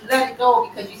don't just let it go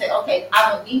because you say, okay,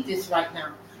 I don't need this right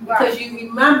now. Because you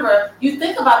remember, you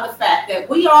think about the fact that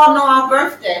we all know our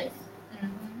birthdays.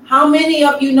 Mm-hmm. How many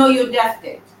of you know your death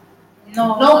date?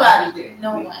 No. Nobody did.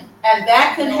 No one. And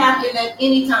that can happen at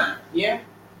any time. Yeah.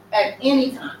 At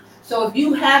any time. So if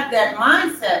you have that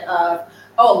mindset of,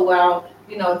 oh, well,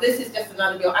 this is just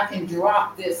another bill. I can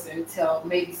drop this until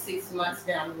maybe 6 months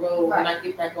down the road when I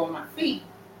get back on my feet.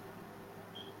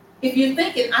 If you're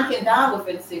thinking I can die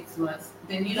within 6 months,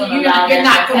 then you're not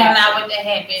going to allow it to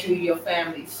happen to your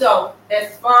family. So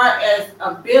as far as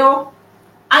a bill,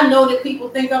 I know that people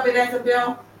think of it as a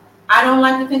bill. I don't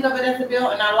like to think of it as a bill,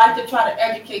 and I like to try to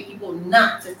educate people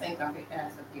not to think of it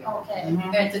as a bill. Okay.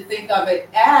 Mm-hmm. And to think of it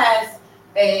as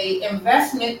a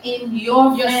investment in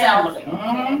your family.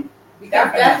 Mm-hmm.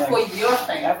 Because that's for your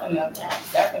family.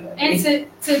 Definitely. And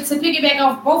to piggyback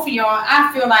off both of y'all,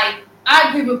 I feel like I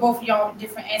agree with both of y'all in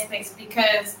different aspects,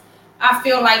 because I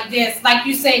feel like this, like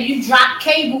you said, you drop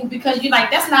cable because you're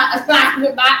like, that's not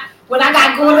what I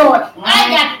got going on. Mm-hmm. I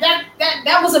ain't got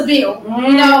that was a bill,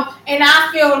 mm-hmm. And I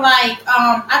feel like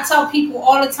I tell people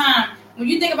all the time, when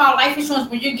you think about life insurance,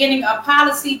 when you're getting a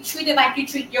policy, treat it like you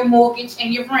treat your mortgage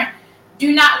and your rent.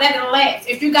 Do not let it lapse.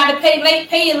 If you got to pay late,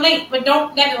 pay it late, but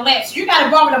don't let it lapse. You got to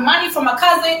borrow the money from a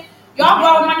cousin. Y'all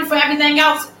borrow money for everything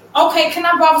else. Okay, can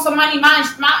I borrow some money? My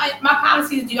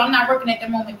policy is due. I'm not working at the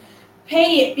moment.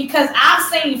 Pay it, because I've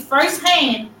seen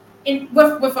firsthand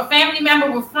with a family member,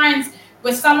 with friends,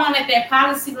 with someone that their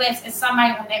policy lapsed and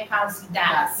somebody when that policy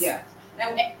dies. Yeah.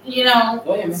 And,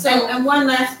 and one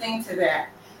last thing to that.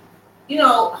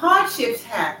 Hardships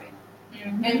happen,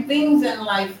 and things in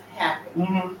life happen.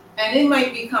 Mm-hmm. And it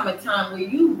might become a time where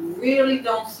you really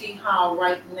don't see how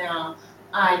right now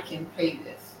I can pay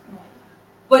this.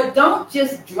 But don't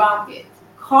just drop it.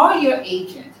 Call your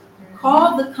agent.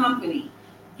 Call the company.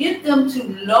 Get them to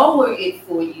lower it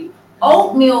for you.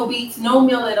 Oatmeal beats no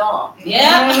meal at all.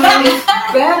 Yeah. It's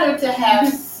better to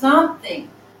have something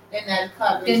in that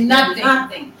coverage than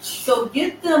nothing. So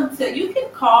get them to, you can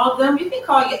call them. You can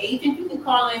call your agent. You can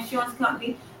call an insurance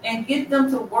company and get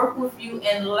them to work with you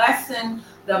and lessen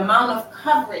the amount of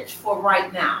coverage for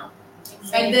right now.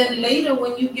 Exactly. And then later,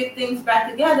 when you get things back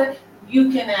together,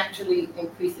 you can actually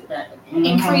increase it back again.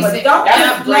 Increase but it. Don't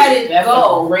just let it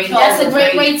go. That's a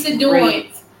great way to do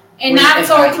it. And I've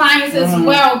told clients as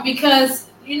well, because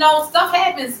stuff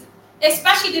happens,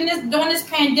 especially during this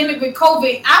pandemic with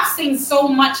COVID. I've seen so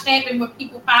much happen with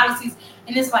people's policies.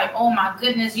 And it's like, oh my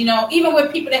goodness, even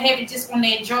with people that have it just on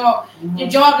their job, your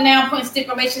job now putting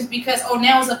stipulations because,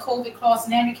 now it's a COVID clause,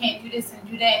 now you can't do this and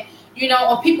do that,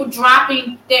 or people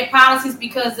dropping their policies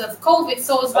because of COVID.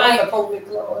 So it's like, a COVID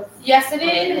clause. Yes, it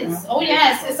is. Oh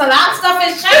yes, it's a lot of stuff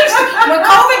has changed. When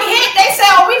COVID hit, they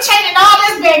said, we changing all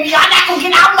this, baby. Y'all not gonna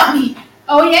get our money.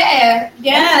 Oh yeah,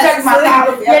 yes. Check my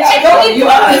policy.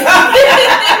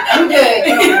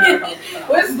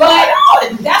 But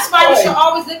that's why you should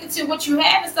always look into what you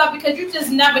have and stuff, because you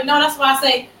just never know. That's why I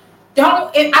say,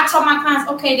 if I tell my clients,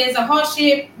 okay, there's a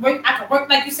hardship, I can work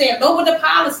like you said, lower that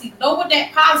policy,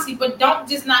 but don't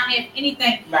just not have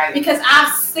anything. Right. Because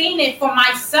I've seen it for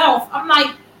myself. I'm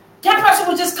like, that person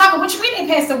was just covered. What you mean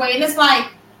they passed away? And it's like,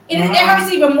 it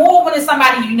hurts even more when it's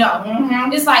somebody you know.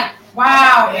 Mm-hmm. It's like,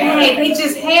 wow, they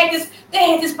just had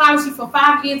this policy for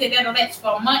 5 years, they got elapsed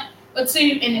for a month or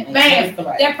two, and bam,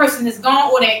 that person is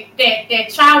gone, or their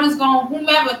child is gone,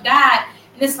 whomever died.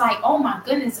 And it's like, oh my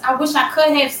goodness, I wish I could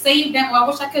have saved them, or I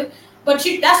wish I could. But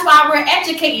that's why we're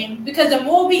educating, because the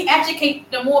more we educate,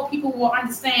 the more people will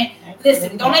understand.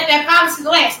 Listen, don't let that policy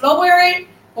last. Lower it,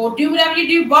 or do whatever you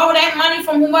do, borrow that money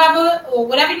from whoever, or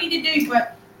whatever you need to do.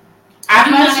 But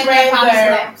I'd much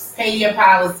rather pay your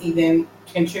policy than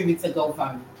contribute to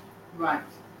GoFundMe. Right.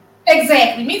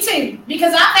 Exactly. Me too.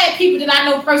 Because I've had people that I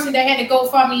know personally that had to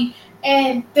GoFundMe,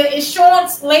 and the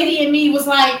insurance lady in me was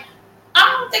like, I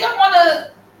don't think I want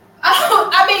to.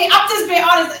 I'm just being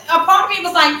honest. A part of me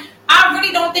was like, I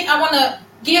really don't think I want to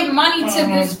give money to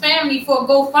this family for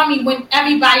GoFundMe when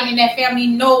everybody in that family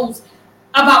knows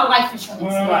about life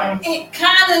insurance. It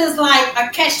kind of is like a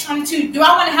catch-22. Do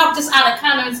I want to help just out of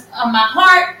kindness of my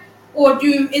heart, or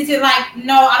is it like,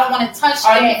 no, I don't want to touch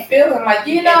that? Are you feeling like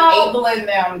enabling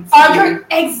them?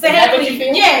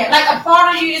 Exactly. Yeah, like a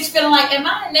part of you is feeling like, am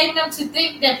I enabling them to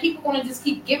think that people are going to just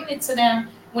keep giving it to them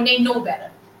when they know better?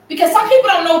 Because some people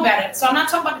don't know better. So I'm not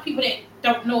talking about the people that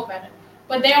don't know better.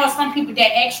 But there are some people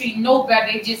that actually know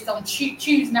better. They just don't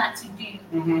choose not to do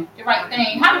the right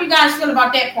thing. How do you guys feel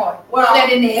about that part? Well, that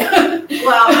in there.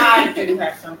 Well, I do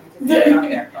have something to say about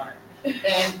that part.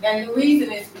 And the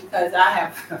reason is because I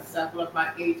have several of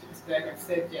my agents that have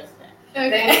said just that. Okay.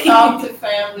 They talk to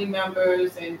family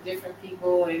members and different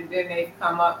people, and then they've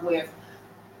come up with,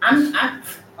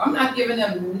 I'm not giving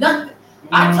them nothing.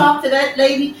 I talked to that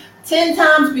lady 10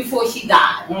 times before she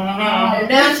died. And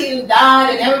now she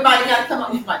died and everybody got to come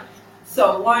up with money.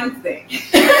 So one thing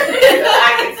that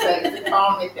I can say to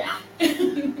calm it down.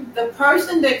 The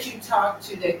person that you talked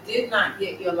to that did not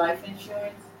get your life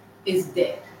insurance is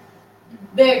dead.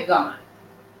 They're gone.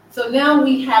 So now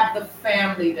we have the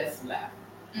family that's left.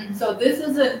 So this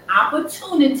is an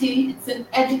opportunity. It's an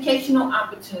educational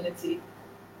opportunity.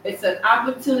 It's an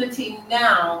opportunity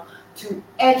now to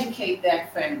educate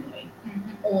that family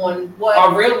on what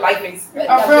a real life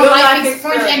experience.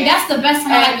 And that's the best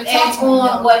time I like to talk to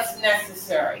on what's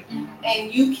necessary.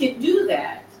 And you can do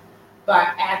that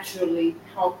by actually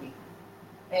helping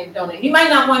and donate. You might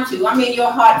not want to. I mean, your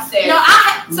heart says no.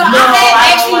 I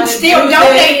had actually still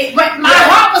donated, but my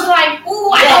heart was like,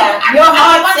 "Ooh, your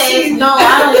heart says no.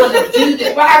 I don't want to do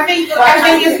this." But I think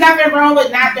there's nothing wrong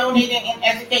with not donating and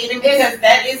educating because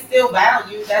that is still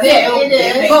value. That's it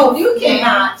is. Well, you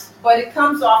cannot, but it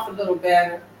comes off a little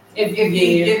better if you're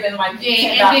giving like $10.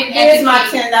 Here's my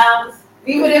 $10.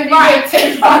 Even if you get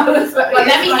 $10, but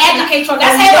let me educate you.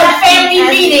 Let's have a family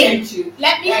meeting.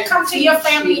 Let me come to your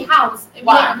family house.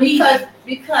 Why?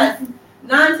 Because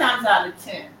 9 times out of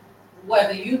 10,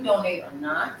 whether you donate or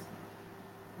not,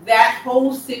 that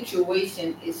whole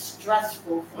situation is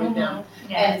stressful for them,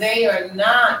 and they are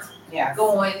not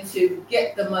going to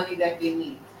get the money that they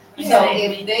need. So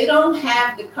if they don't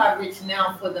have the coverage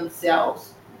now for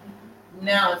themselves,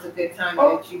 now is a good time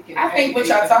that you can. I think what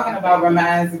y'all talking about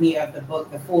reminds me of the book,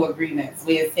 The 4 Agreements,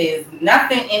 where it says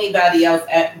nothing anybody else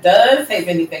does has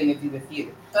anything to do with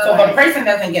you. So if a person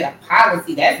doesn't get a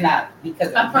policy, that's not because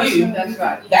of you. That's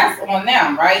right. That's on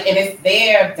them, right? And it's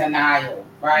their denial,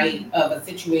 right, of a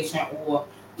situation or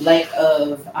lack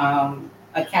of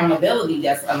accountability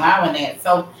that's allowing that.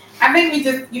 So I think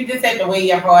you just have to weigh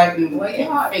your heart and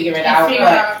figure it out.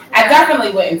 But I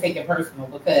definitely wouldn't take it personal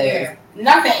because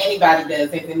nothing anybody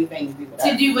does has anything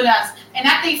to do with us. And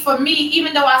I think for me,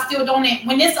 even though I still donate,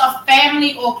 when it's a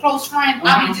family or close friend,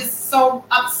 I'll be just so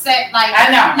upset. Like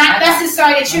not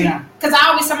necessary that you, because I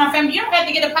always tell my family, you don't have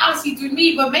to get a policy through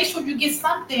me, but make sure you get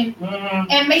something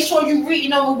and make sure you read,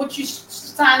 what you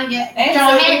signing your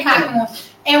John Hancock on.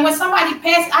 And when somebody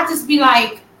passes, I just be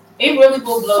like, it really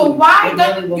will blow. So why you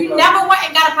never went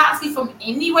and got a policy from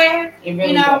anywhere? It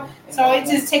really will. So it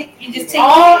just take and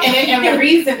the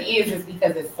reason is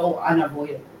because it's so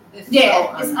unavoidable. It's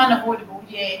unavoidable.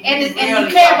 Yeah, and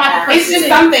you care about the person. It's just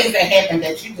some things that happen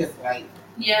that you just like.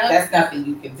 Yeah, that's nothing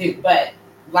you can do. But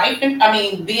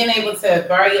being able to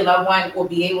bury your loved one or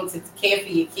be able to care for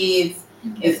your kids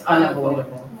is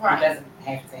unavoidable. Right, it doesn't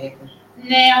have to happen.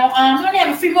 Now, I only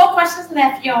have a few more questions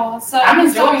left, y'all. So I'm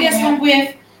enjoying this one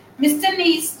with Ms.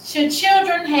 Denise. Should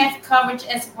children have coverage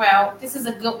as well? This is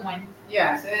a good one.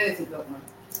 Yes, it is a good one.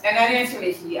 And that answer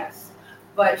is yes.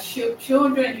 But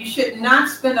children, you should not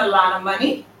spend a lot of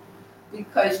money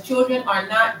because children are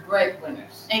not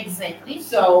breadwinners. Exactly.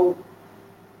 So,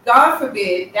 God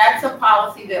forbid, that's a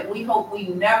policy that we hope we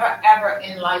never, ever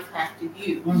in life have to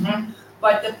use.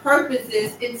 But the purpose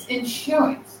is it's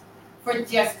insurance for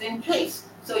just in case.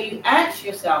 So you ask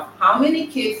yourself, how many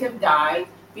kids have died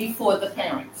before the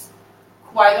parents?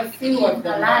 Quite a few of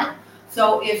them.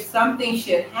 So if something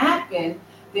should happen,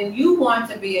 then you want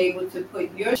to be able to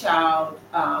put your child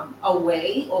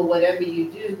away or whatever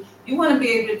you do. You want to be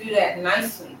able to do that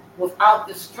nicely without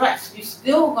the stress. You're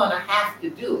still going to have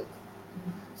to do it.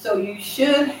 So you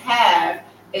should have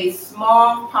a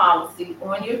small policy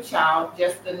on your child,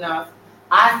 just enough,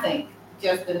 I think,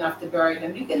 just enough to bury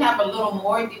them. You can have a little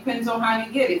more. It depends on how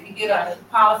you get it. If you get a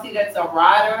policy that's a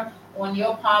rider on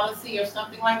your policy or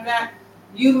something like that,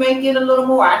 you may get a little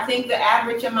more. I think the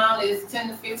average amount is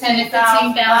 $10,000 to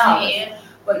 $15,000.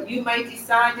 But you may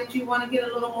decide that you want to get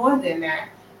a little more than that,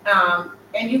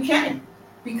 and you can,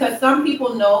 because some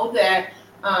people know that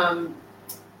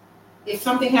if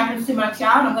something happens to my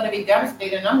child, I'm going to be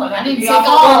devastated and I'm going to have to be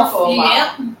off for a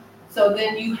while. So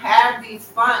then you have these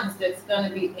funds that's going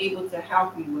to be able to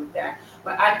help you with that.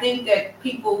 But I think that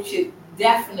people should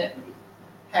definitely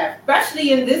have,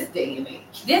 especially in this day and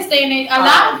age. A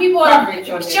lot of people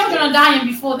children are dying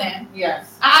before them.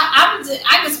 Yes.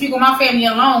 I can speak on my family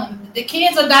alone. The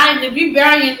kids are dying. We're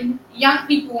burying young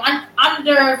people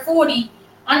under 40,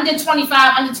 under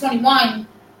 25, under 21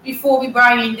 before we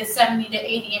bury the 70 to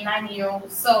 80 and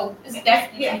 90-year-olds. So it's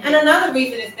definitely. Yeah. And another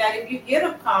reason is that if you get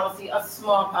a policy, a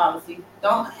small policy,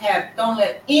 don't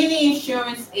let any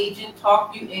insurance agent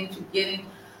talk you into getting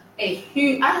a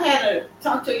huge. I had to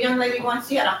talk to a young lady once.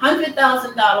 She had a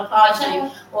 $100,000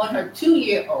 policy on her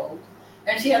 2-year-old,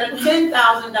 and she had a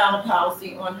 $10,000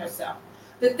 policy on herself.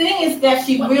 The thing is that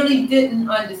she really didn't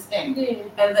understand. Yeah.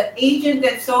 And the agent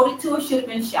that sold it to her should have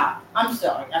been shot. I'm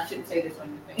sorry, I shouldn't say this on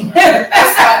your thing. No, we don't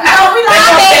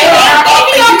have that.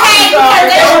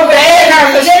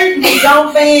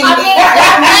 Don't ban her.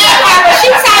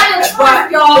 She's having a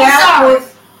truth, y'all. That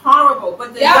was horrible.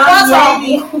 But the young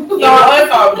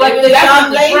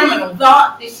lady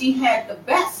thought that she had the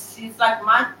best. She's like,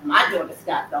 my daughter's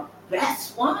got the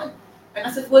best one. And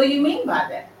I said, what do you mean by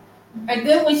that? And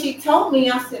then when she told me,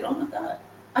 I said, oh my God.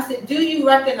 I said, do you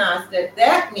recognize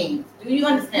that means, do you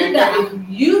understand that if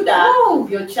you die,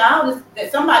 your child is,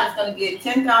 that somebody's going to get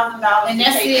 $10,000 to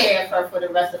take care of her for the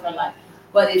rest of her life.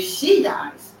 But if she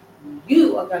dies,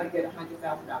 you are going to get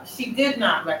 $100,000. She did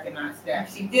not recognize that.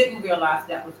 She didn't realize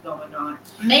that was going on.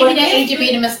 Maybe the agent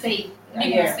made a mistake.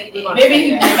 Maybe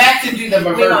he meant to do the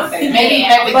reverse. Maybe he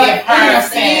meant to give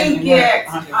her you get,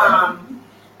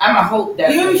 I'm a hope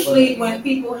that usually when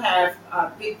people have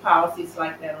big policies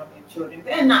like that on their children,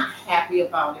 they're not happy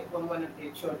about it when one of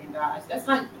their children dies. That's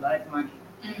like blood money.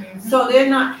 Mm-hmm. So they're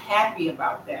not happy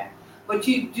about that. But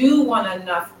you do want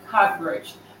enough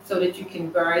coverage so that you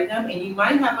can bury them, and you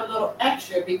might have a little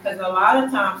extra, because a lot of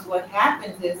times what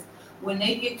happens is when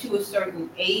they get to a certain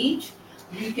age,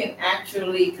 you can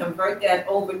actually convert that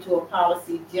over to a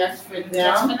policy just for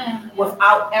them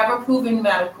without ever proving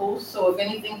medicals. So if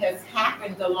anything has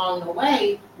happened along the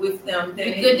way with them, then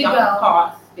it don't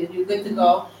cost. You're good to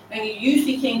go. And you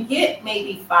usually can get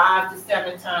maybe 5 to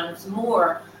 7 times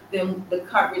more than the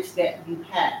coverage that you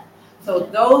have. So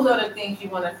those are the things you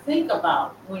want to think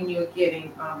about when you're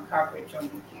getting coverage on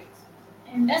your kids.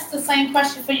 And that's the same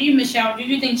question for you, Michelle. Do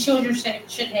you think children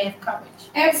should have coverage?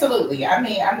 Absolutely. I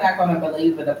mean, I'm not going to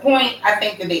belabor the point. I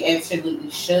think that they absolutely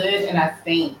should, and I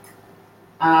think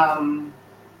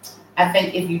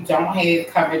if you don't have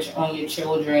coverage on your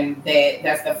children,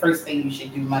 that's the first thing you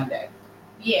should do Monday.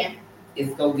 Yeah. Is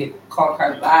go call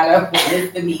Carlotta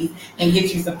or Denise and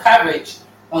get you some coverage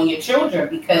on your children,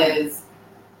 because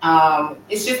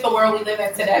it's just the world we live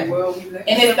in today.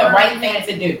 And it's the right thing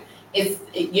to do.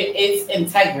 It's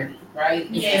integrity, right?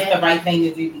 It's just the right thing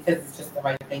to do because it's just the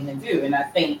right thing to do. And I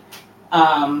think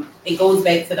it goes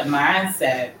back to the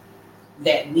mindset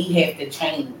that we have to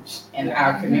change in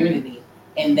our community.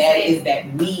 And that is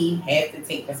that we have to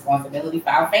take responsibility for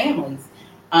our families.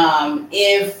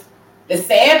 If the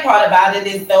sad part about it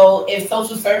is, though, if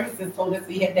social services told us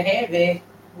we had to have it,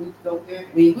 we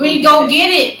go get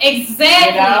it.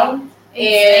 Exactly. You know?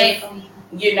 Exactly.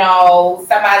 If,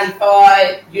 somebody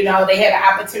thought, they had an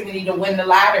opportunity to win the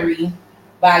lottery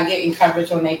by getting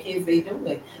coverage on their kids, they do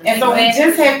it. And so we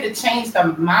just have to change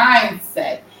the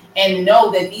mindset and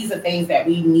know that these are things that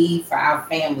we need for our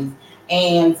families.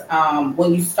 And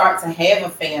when you start to have a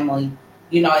family,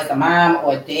 as a mom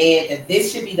or dad, that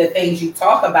this should be the things you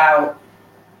talk about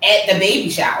at the baby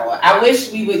shower. I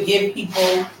wish we would give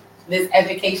people this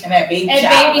education at baby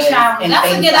showers.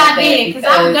 That's a good idea, because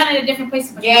I've done it at different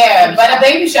places. But a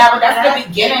baby shower, that's the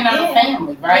beginning of a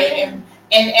family, right? Yeah.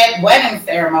 And at wedding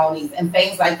ceremonies and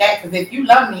things like that, because if you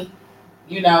love me,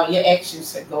 your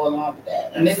actions should go along with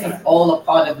that. And this is all a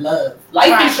part of love.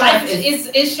 Life insurance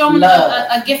is showing love.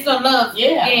 A gift of love.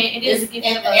 Yeah, it is a gift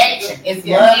of love. Action. It's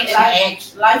love in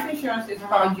action. Life insurance is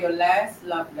called your last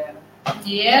love letter.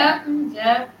 Yeah.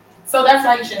 So that's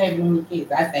how you should have your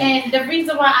kids, I think. And the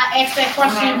reason why I asked that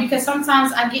question, because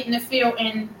sometimes I get in the field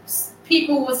and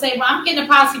people will say, well, I'm getting a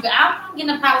policy, but I'm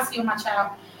getting a policy on my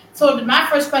child. So my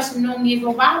first question normally is,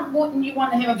 well, why wouldn't you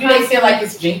want to have a policy? Do they feel like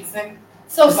it's jinxing?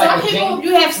 So some people,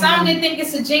 you have some that think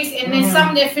it's a jinx, and then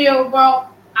some that feel, well,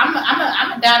 I'm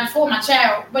a die before my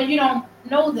child, but you don't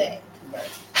know that. Right.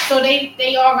 So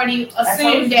they already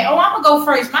assume that, I'm gonna go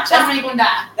first. My child ain't gonna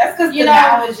die. That's because the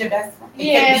knowledge your best friend.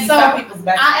 Yeah, so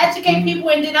I educate people,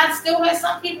 and then I still have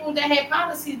some people that have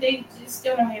policies. They just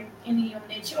still don't have any of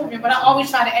their children, but I always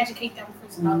try to educate them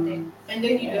first about that. And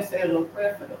then you just say a little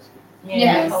prayer for those people.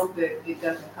 Yes. Hope that it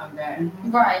doesn't come back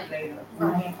later.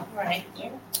 Right.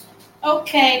 Yeah.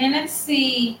 Okay, then let's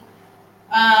see.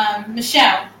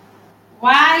 Michelle,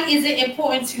 why is it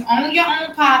important to own your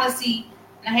own policy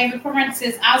and have a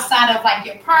parenthesis outside of like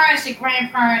your parents, your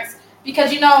grandparents?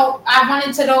 Because I run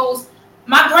into those.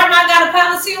 My grandma got a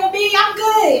policy on me. I'm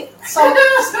good. So I'm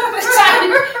serious. I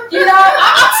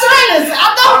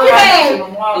know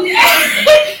you have.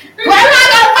 Grandma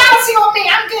got a policy on me.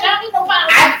 I'm good. I don't need no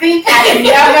policy. I think I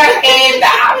never had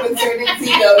the opportunity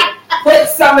to put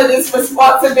some of this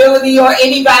responsibility on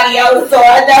anybody else. So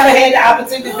I never had the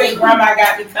opportunity to say, Grandma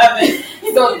got me covered.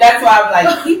 So that's why I'm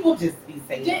like, people just be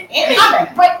saying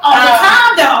anything. But all the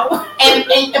time, though.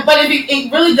 But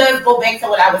it really does go back to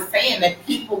what I was saying, that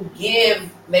people give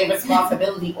their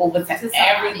responsibility over to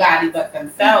everybody but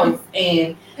themselves.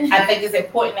 And I think it's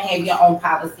important to have your own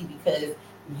policy because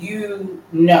you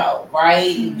know,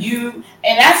 right? And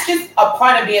that's just a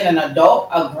part of being an adult,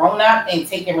 a grown up, and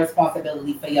taking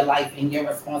responsibility for your life and your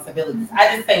responsibilities.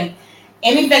 I just think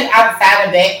anything outside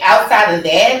of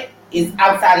that is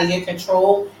outside of your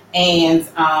control, and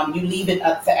you leave it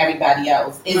up to everybody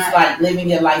else. It's like living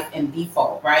your life in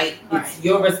default, right? It's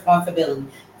your responsibility.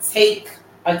 Take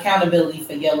accountability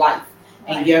for your life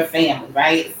and your family,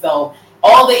 right? So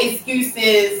all the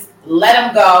excuses, let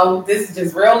them go. This is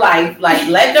just real life. Like,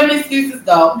 let them excuses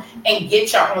go and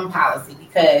get your own policy,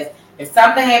 because if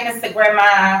something happens to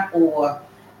grandma, or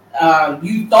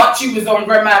you thought you was on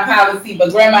grandma policy,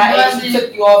 but grandma actually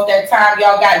took you off that time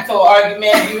y'all got into an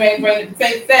argument, you ain't bring the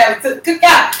potato salad to cook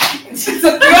out, and she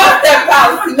took you off that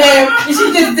policy, man, and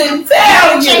she just didn't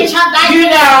tell you,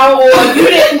 or you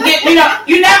didn't get,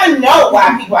 you never know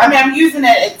why people, I mean, I'm using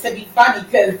that to be funny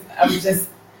because I'm just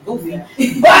goofy,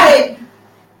 but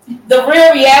the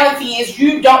real reality is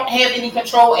you don't have any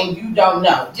control and you don't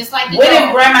know. Just like what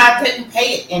if grandma didn't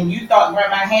pay it and you thought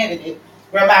grandma handed it?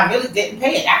 Grandma really didn't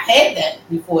pay it. I've had that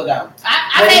before, though.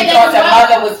 I when you thought the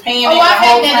mother was paying it the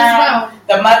whole time,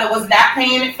 the mother was not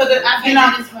paying it for the,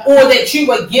 or that you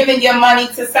were giving your money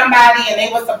to somebody and they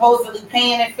were supposedly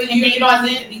paying it for you. You don't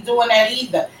need to be doing that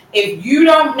either. If you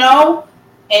don't know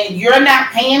and you're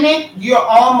not paying it, you're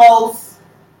almost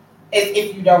as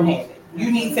if you don't have it. You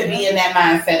need to be in that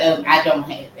mindset of I don't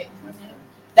have it.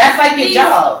 That's like your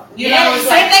job. You know,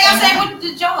 same thing I say with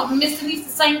the job. Mr. Lisa,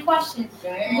 same question.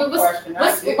 Why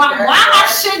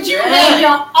should you have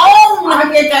your own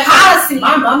policy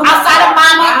outside of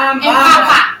mama and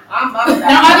papa?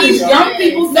 Now, are these young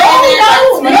people saying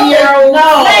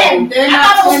No. I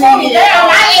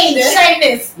ain't saying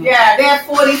this. Yeah, they're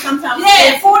 40 sometimes.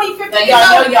 Yeah, 40, 50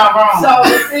 y'all wrong. So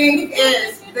the thing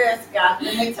is this, guys.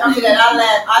 When they tell me that, I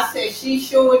laugh. I say, she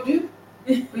sure do.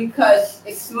 Because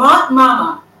it's smart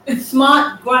mama,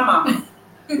 smart grandmama,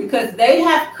 because they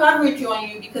have coverage on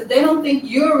you because they don't think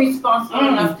you're responsible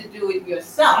enough to do it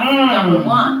yourself, number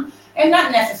one. And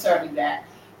not necessarily that.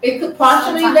 It could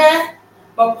partially that,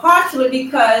 but partially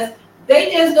because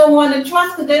they just don't want to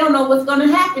trust because they don't know what's going to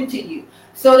happen to you.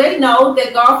 So they know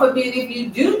that, God forbid, if you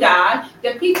do die,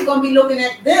 that people are going to be looking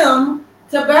at them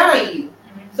to bury you.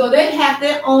 So they have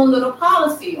their own little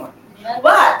policy on you.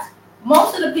 But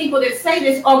most of the people that say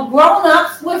this are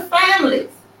grown-ups with families.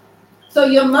 So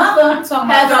your mother has a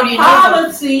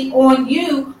policy on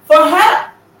you for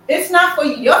her. It's not for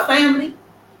your family.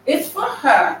 It's for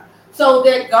her. So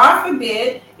that, God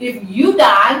forbid, if you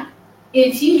die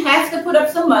and she has to put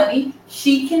up some money,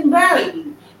 she can bury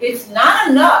you. It's not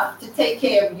enough to take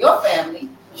care of your family.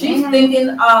 She's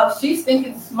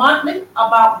thinking smartly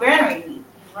about burying you.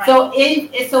 Right. So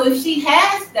if she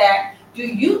has that, do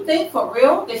you think for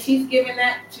real that she's giving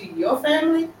that to your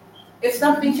family? If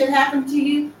something should happen to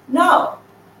you? No.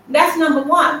 That's number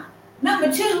one. Number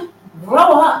two,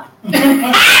 grow up.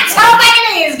 That's how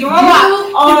it is. Grow up.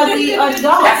 You are the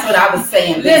adult. That's what I was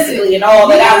saying. Basically, and all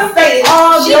that I was saying.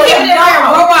 She giving it there,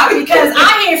 grow up. Because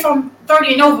I hear from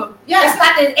 30 and over. Yeah. It's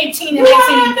not the 18 and 19.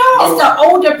 It's the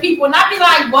older people. And I be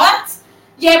like, what?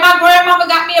 Yeah, my grandmama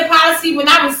got me a policy when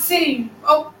I was sitting.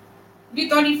 Oh, you're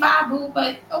 35, boo,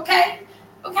 but okay,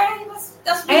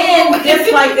 that's and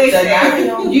just like they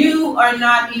say, you are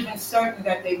not even certain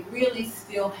that they really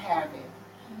still have it.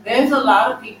 There's a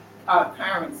lot of people,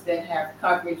 parents that have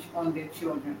coverage on their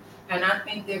children, and I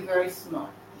think they're very smart.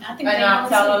 And I'll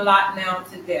tell a lot now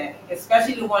today,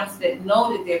 especially the ones that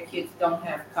know that their kids don't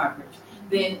have coverage.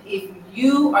 Then if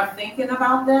you are thinking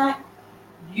about that,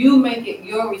 you make it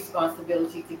your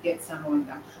responsibility to get someone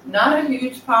done. Not a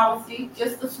huge policy,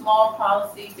 just a small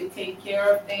policy to take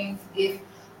care of things if,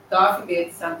 God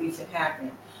forbid, something should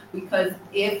happen. Because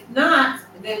if not,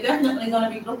 they're definitely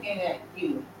going to be looking at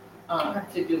you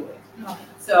to do it.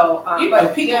 So,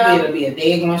 but people will be a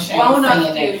daggone shame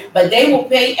saying that. But they will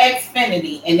pay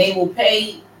Xfinity, and they will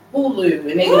pay Hulu,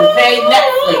 and they will pay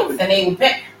Netflix, and they will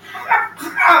pay...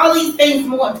 How are all these things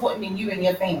more important than you and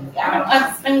your family? I don't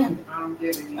understand it. I don't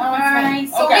get it. All right.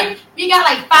 So we got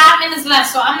like 5 minutes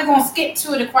left, so I'm going to skip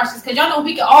 2 of the questions because y'all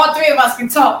know all 3 of us can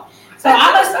talk. So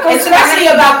I'm going to go especially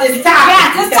about this topic.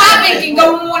 Yeah, this topic can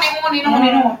go on and on and on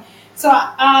and on. So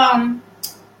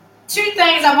 2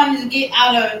 things I wanted to get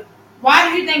out of. Why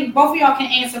do you think, both of y'all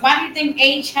can answer, why do you think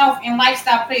age, health, and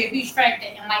lifestyle play a huge factor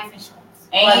in life insurance?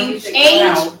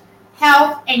 Age,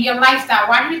 health, and your lifestyle.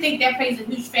 Why do you think that plays a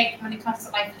huge factor when it comes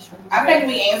to life insurance? I think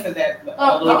we answered that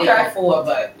a little bit before,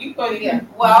 but you go ahead. Yeah.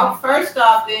 Well, first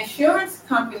off, the insurance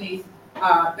companies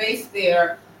base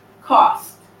their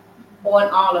cost on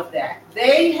all of that.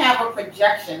 They have a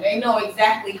projection. They know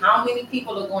exactly how many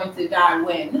people are going to die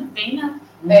when. They know.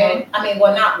 And I mean,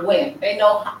 well, not when. They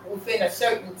know within a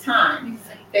certain time.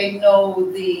 They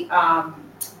know the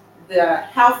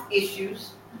health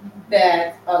issues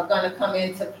that are going to come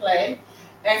into play,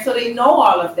 and so they know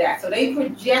all of that. So they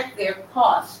project their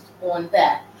cost on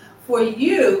that. For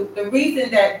you, the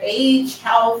reason that age,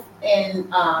 health, and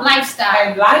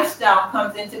lifestyle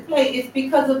comes into play is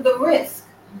because of the risk.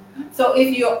 So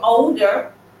if you're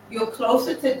older, you're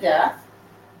closer to death,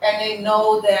 and they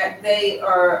know that they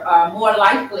are more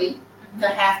likely to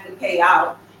have to pay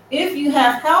out. If you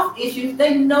have health issues,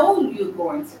 they know you're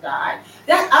going to die.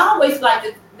 I always like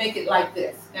to make it like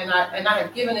this, and I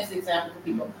have given this example to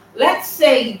people. Let's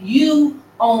say you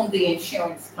own the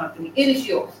insurance company. It is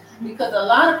yours. Because a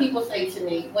lot of people say to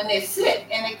me, when they're sick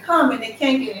and they come and they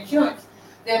can't get insurance,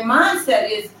 their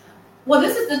mindset is, well,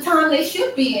 this is the time they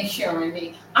should be insuring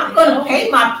me. I'm going to pay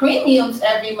my premiums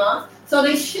every month, so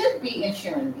they should be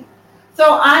insuring me.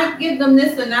 So I give them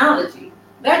this analogy.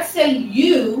 Let's say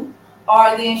you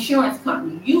are the insurance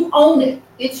company. You own it.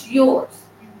 It's yours.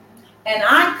 And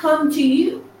I come to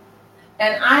you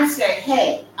and I say,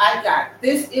 hey, I got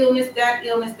this illness, that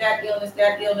illness, that illness,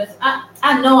 that illness.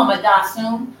 I know I'm going to die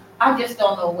soon. I just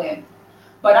don't know when.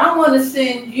 But I want to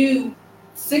send you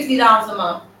 $60 a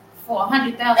month. For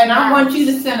 $100,000. And I want you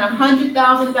to send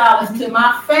 $100,000 to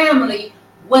my family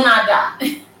when I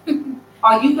die.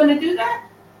 Are you going to do that?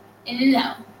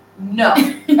 No. No.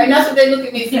 And that's what they look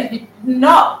at me and say,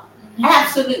 no,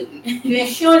 absolutely. The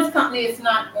insurance company is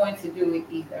not going to do it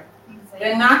either.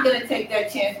 They're not going to take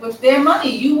that chance with their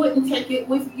money. You wouldn't take it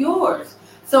with yours.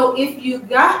 So if you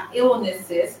got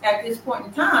illnesses at this point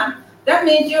in time, that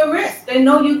means you're a risk. They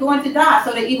know you're going to die.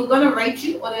 So they're either going to rate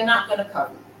you or they're not going to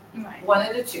cover you. Right. One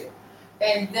of the two.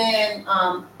 And then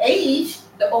age,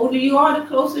 the older you are, the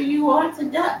closer you are to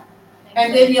death.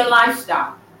 And then your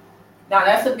lifestyle. Now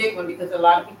that's a big one because a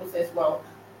lot of people say, well,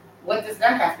 what does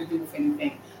that have to do with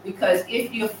anything? Because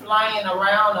if you're flying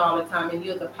around all the time and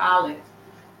you're the pilot,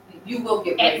 you will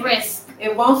get rated. At risk.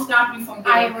 It won't stop you from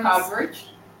getting coverage,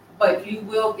 but you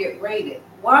will get rated.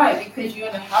 Why? Because you're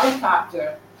in a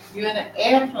helicopter, you're in an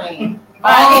airplane,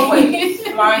 always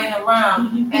flying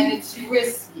around, and it's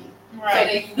risky. Right. So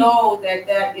they know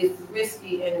that is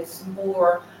risky and it's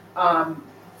more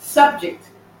subject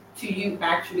to you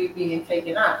actually being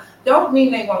taken out. Don't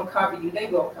mean they won't cover you. They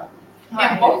will cover you.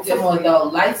 Yeah, Baltimore though,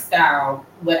 lifestyle,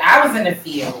 when I was in the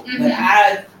field, what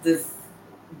I just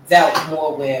dealt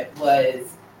more with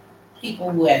was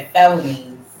people who had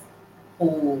felonies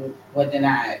who were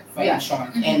denied for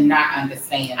insurance and not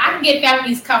understand. I can get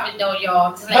felonies covered though,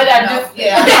 y'all. But that's the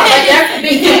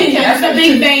big thing. That's the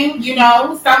big thing. You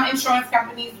know, some insurance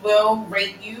companies will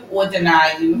rate you or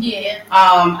deny you. Yeah.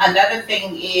 Another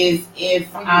thing is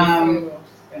if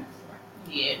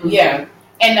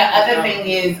and the other thing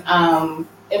is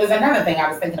it was another thing I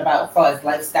was thinking about as far as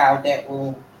lifestyle that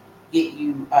will get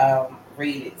you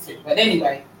rated too. But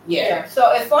anyway,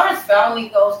 So as far as felony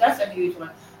goes, that's a huge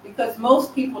one. Because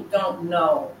most people don't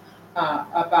know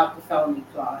about the felony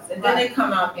clause. And then they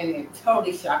come out and they're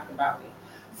totally shocked about it.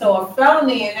 So a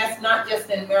felony, and that's not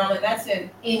just in Maryland, that's in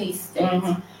any state.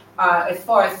 As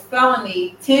far as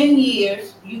felony, 10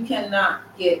 years, you cannot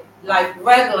get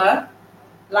regular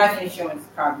life insurance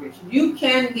coverage. You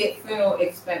can get funeral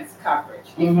expense coverage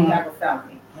if you have a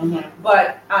felony.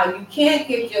 But you can't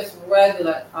get just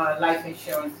regular life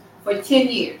insurance for 10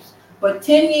 years. But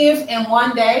 10 years and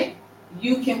 1 day,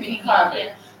 you can be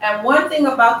covered. And one thing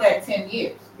about that 10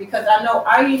 years, because I know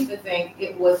I used to think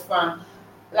it was from,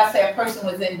 let's say a person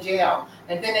was in jail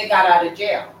and then they got out of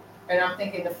jail. And I'm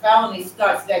thinking the felony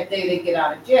starts that day they get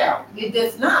out of jail. It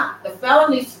does not. The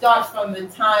felony starts from the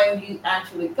time you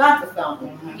actually got the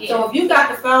felony. So if you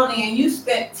got the felony and you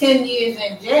spent 10 years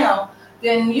in jail,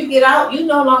 then you get out, you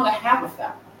no longer have a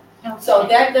felony. So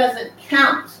that doesn't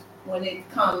count when it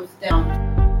comes down.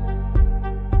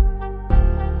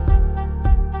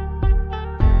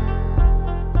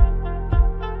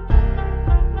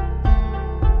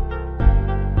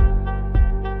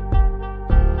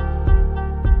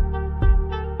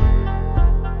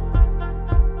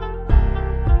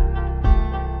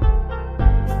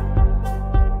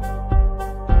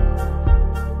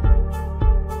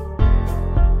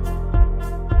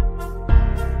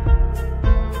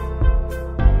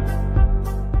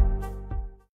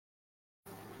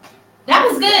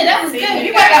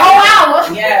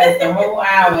 Yes, the whole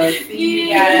hour. See,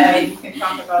 you guys. You can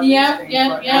talk about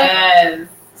Yes.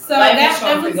 So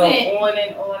that was go it. On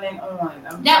and on and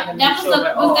on. That was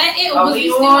that it? Was we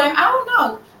still on? I don't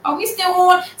know. Are we still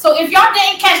on? So if y'all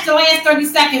didn't catch the last 30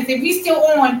 seconds, if we still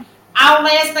on, our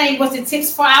last thing was the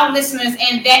tips for our listeners,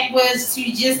 and that was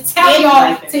to just tell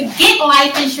y'all to get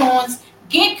life insurance,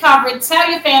 get covered, tell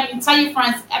your family, tell your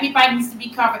friends. Everybody needs to be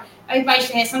covered. Everybody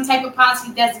should have some type of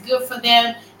policy that's good for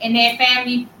them and their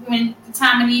family when the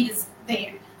time of need is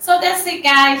there. So that's it,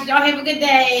 guys. Y'all have a good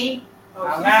day.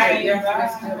 All right.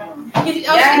 Yes. We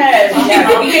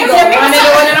can go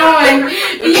on and on.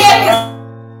 Yes.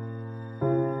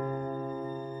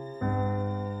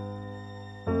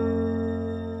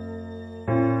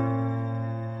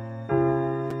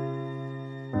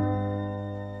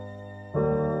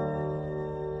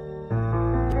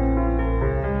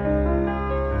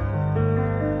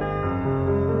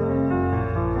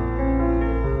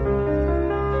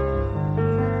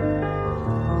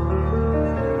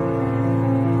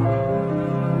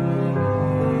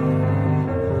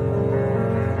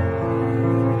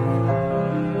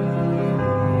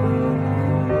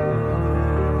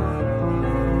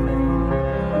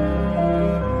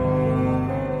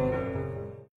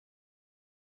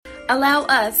 Allow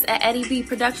us at Eddie B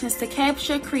Productions to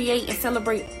capture, create, and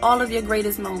celebrate all of your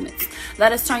greatest moments.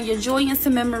 Let us turn your joy into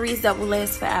memories that will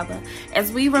last forever.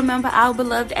 As we remember our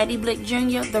beloved Eddie Blick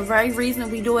Jr., the very reason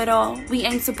we do it all, we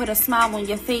aim to put a smile on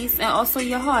your face and also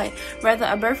your heart. Whether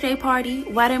a birthday party,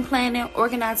 wedding planning,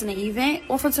 organizing an event,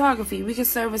 or photography, we can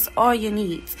service all your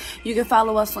needs. You can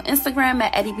follow us on Instagram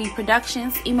at Eddie B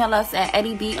Productions, email us at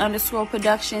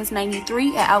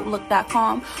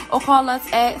eddie_productions93@outlook.com, or call us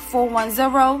at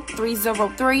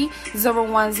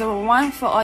 410-303-0101 for all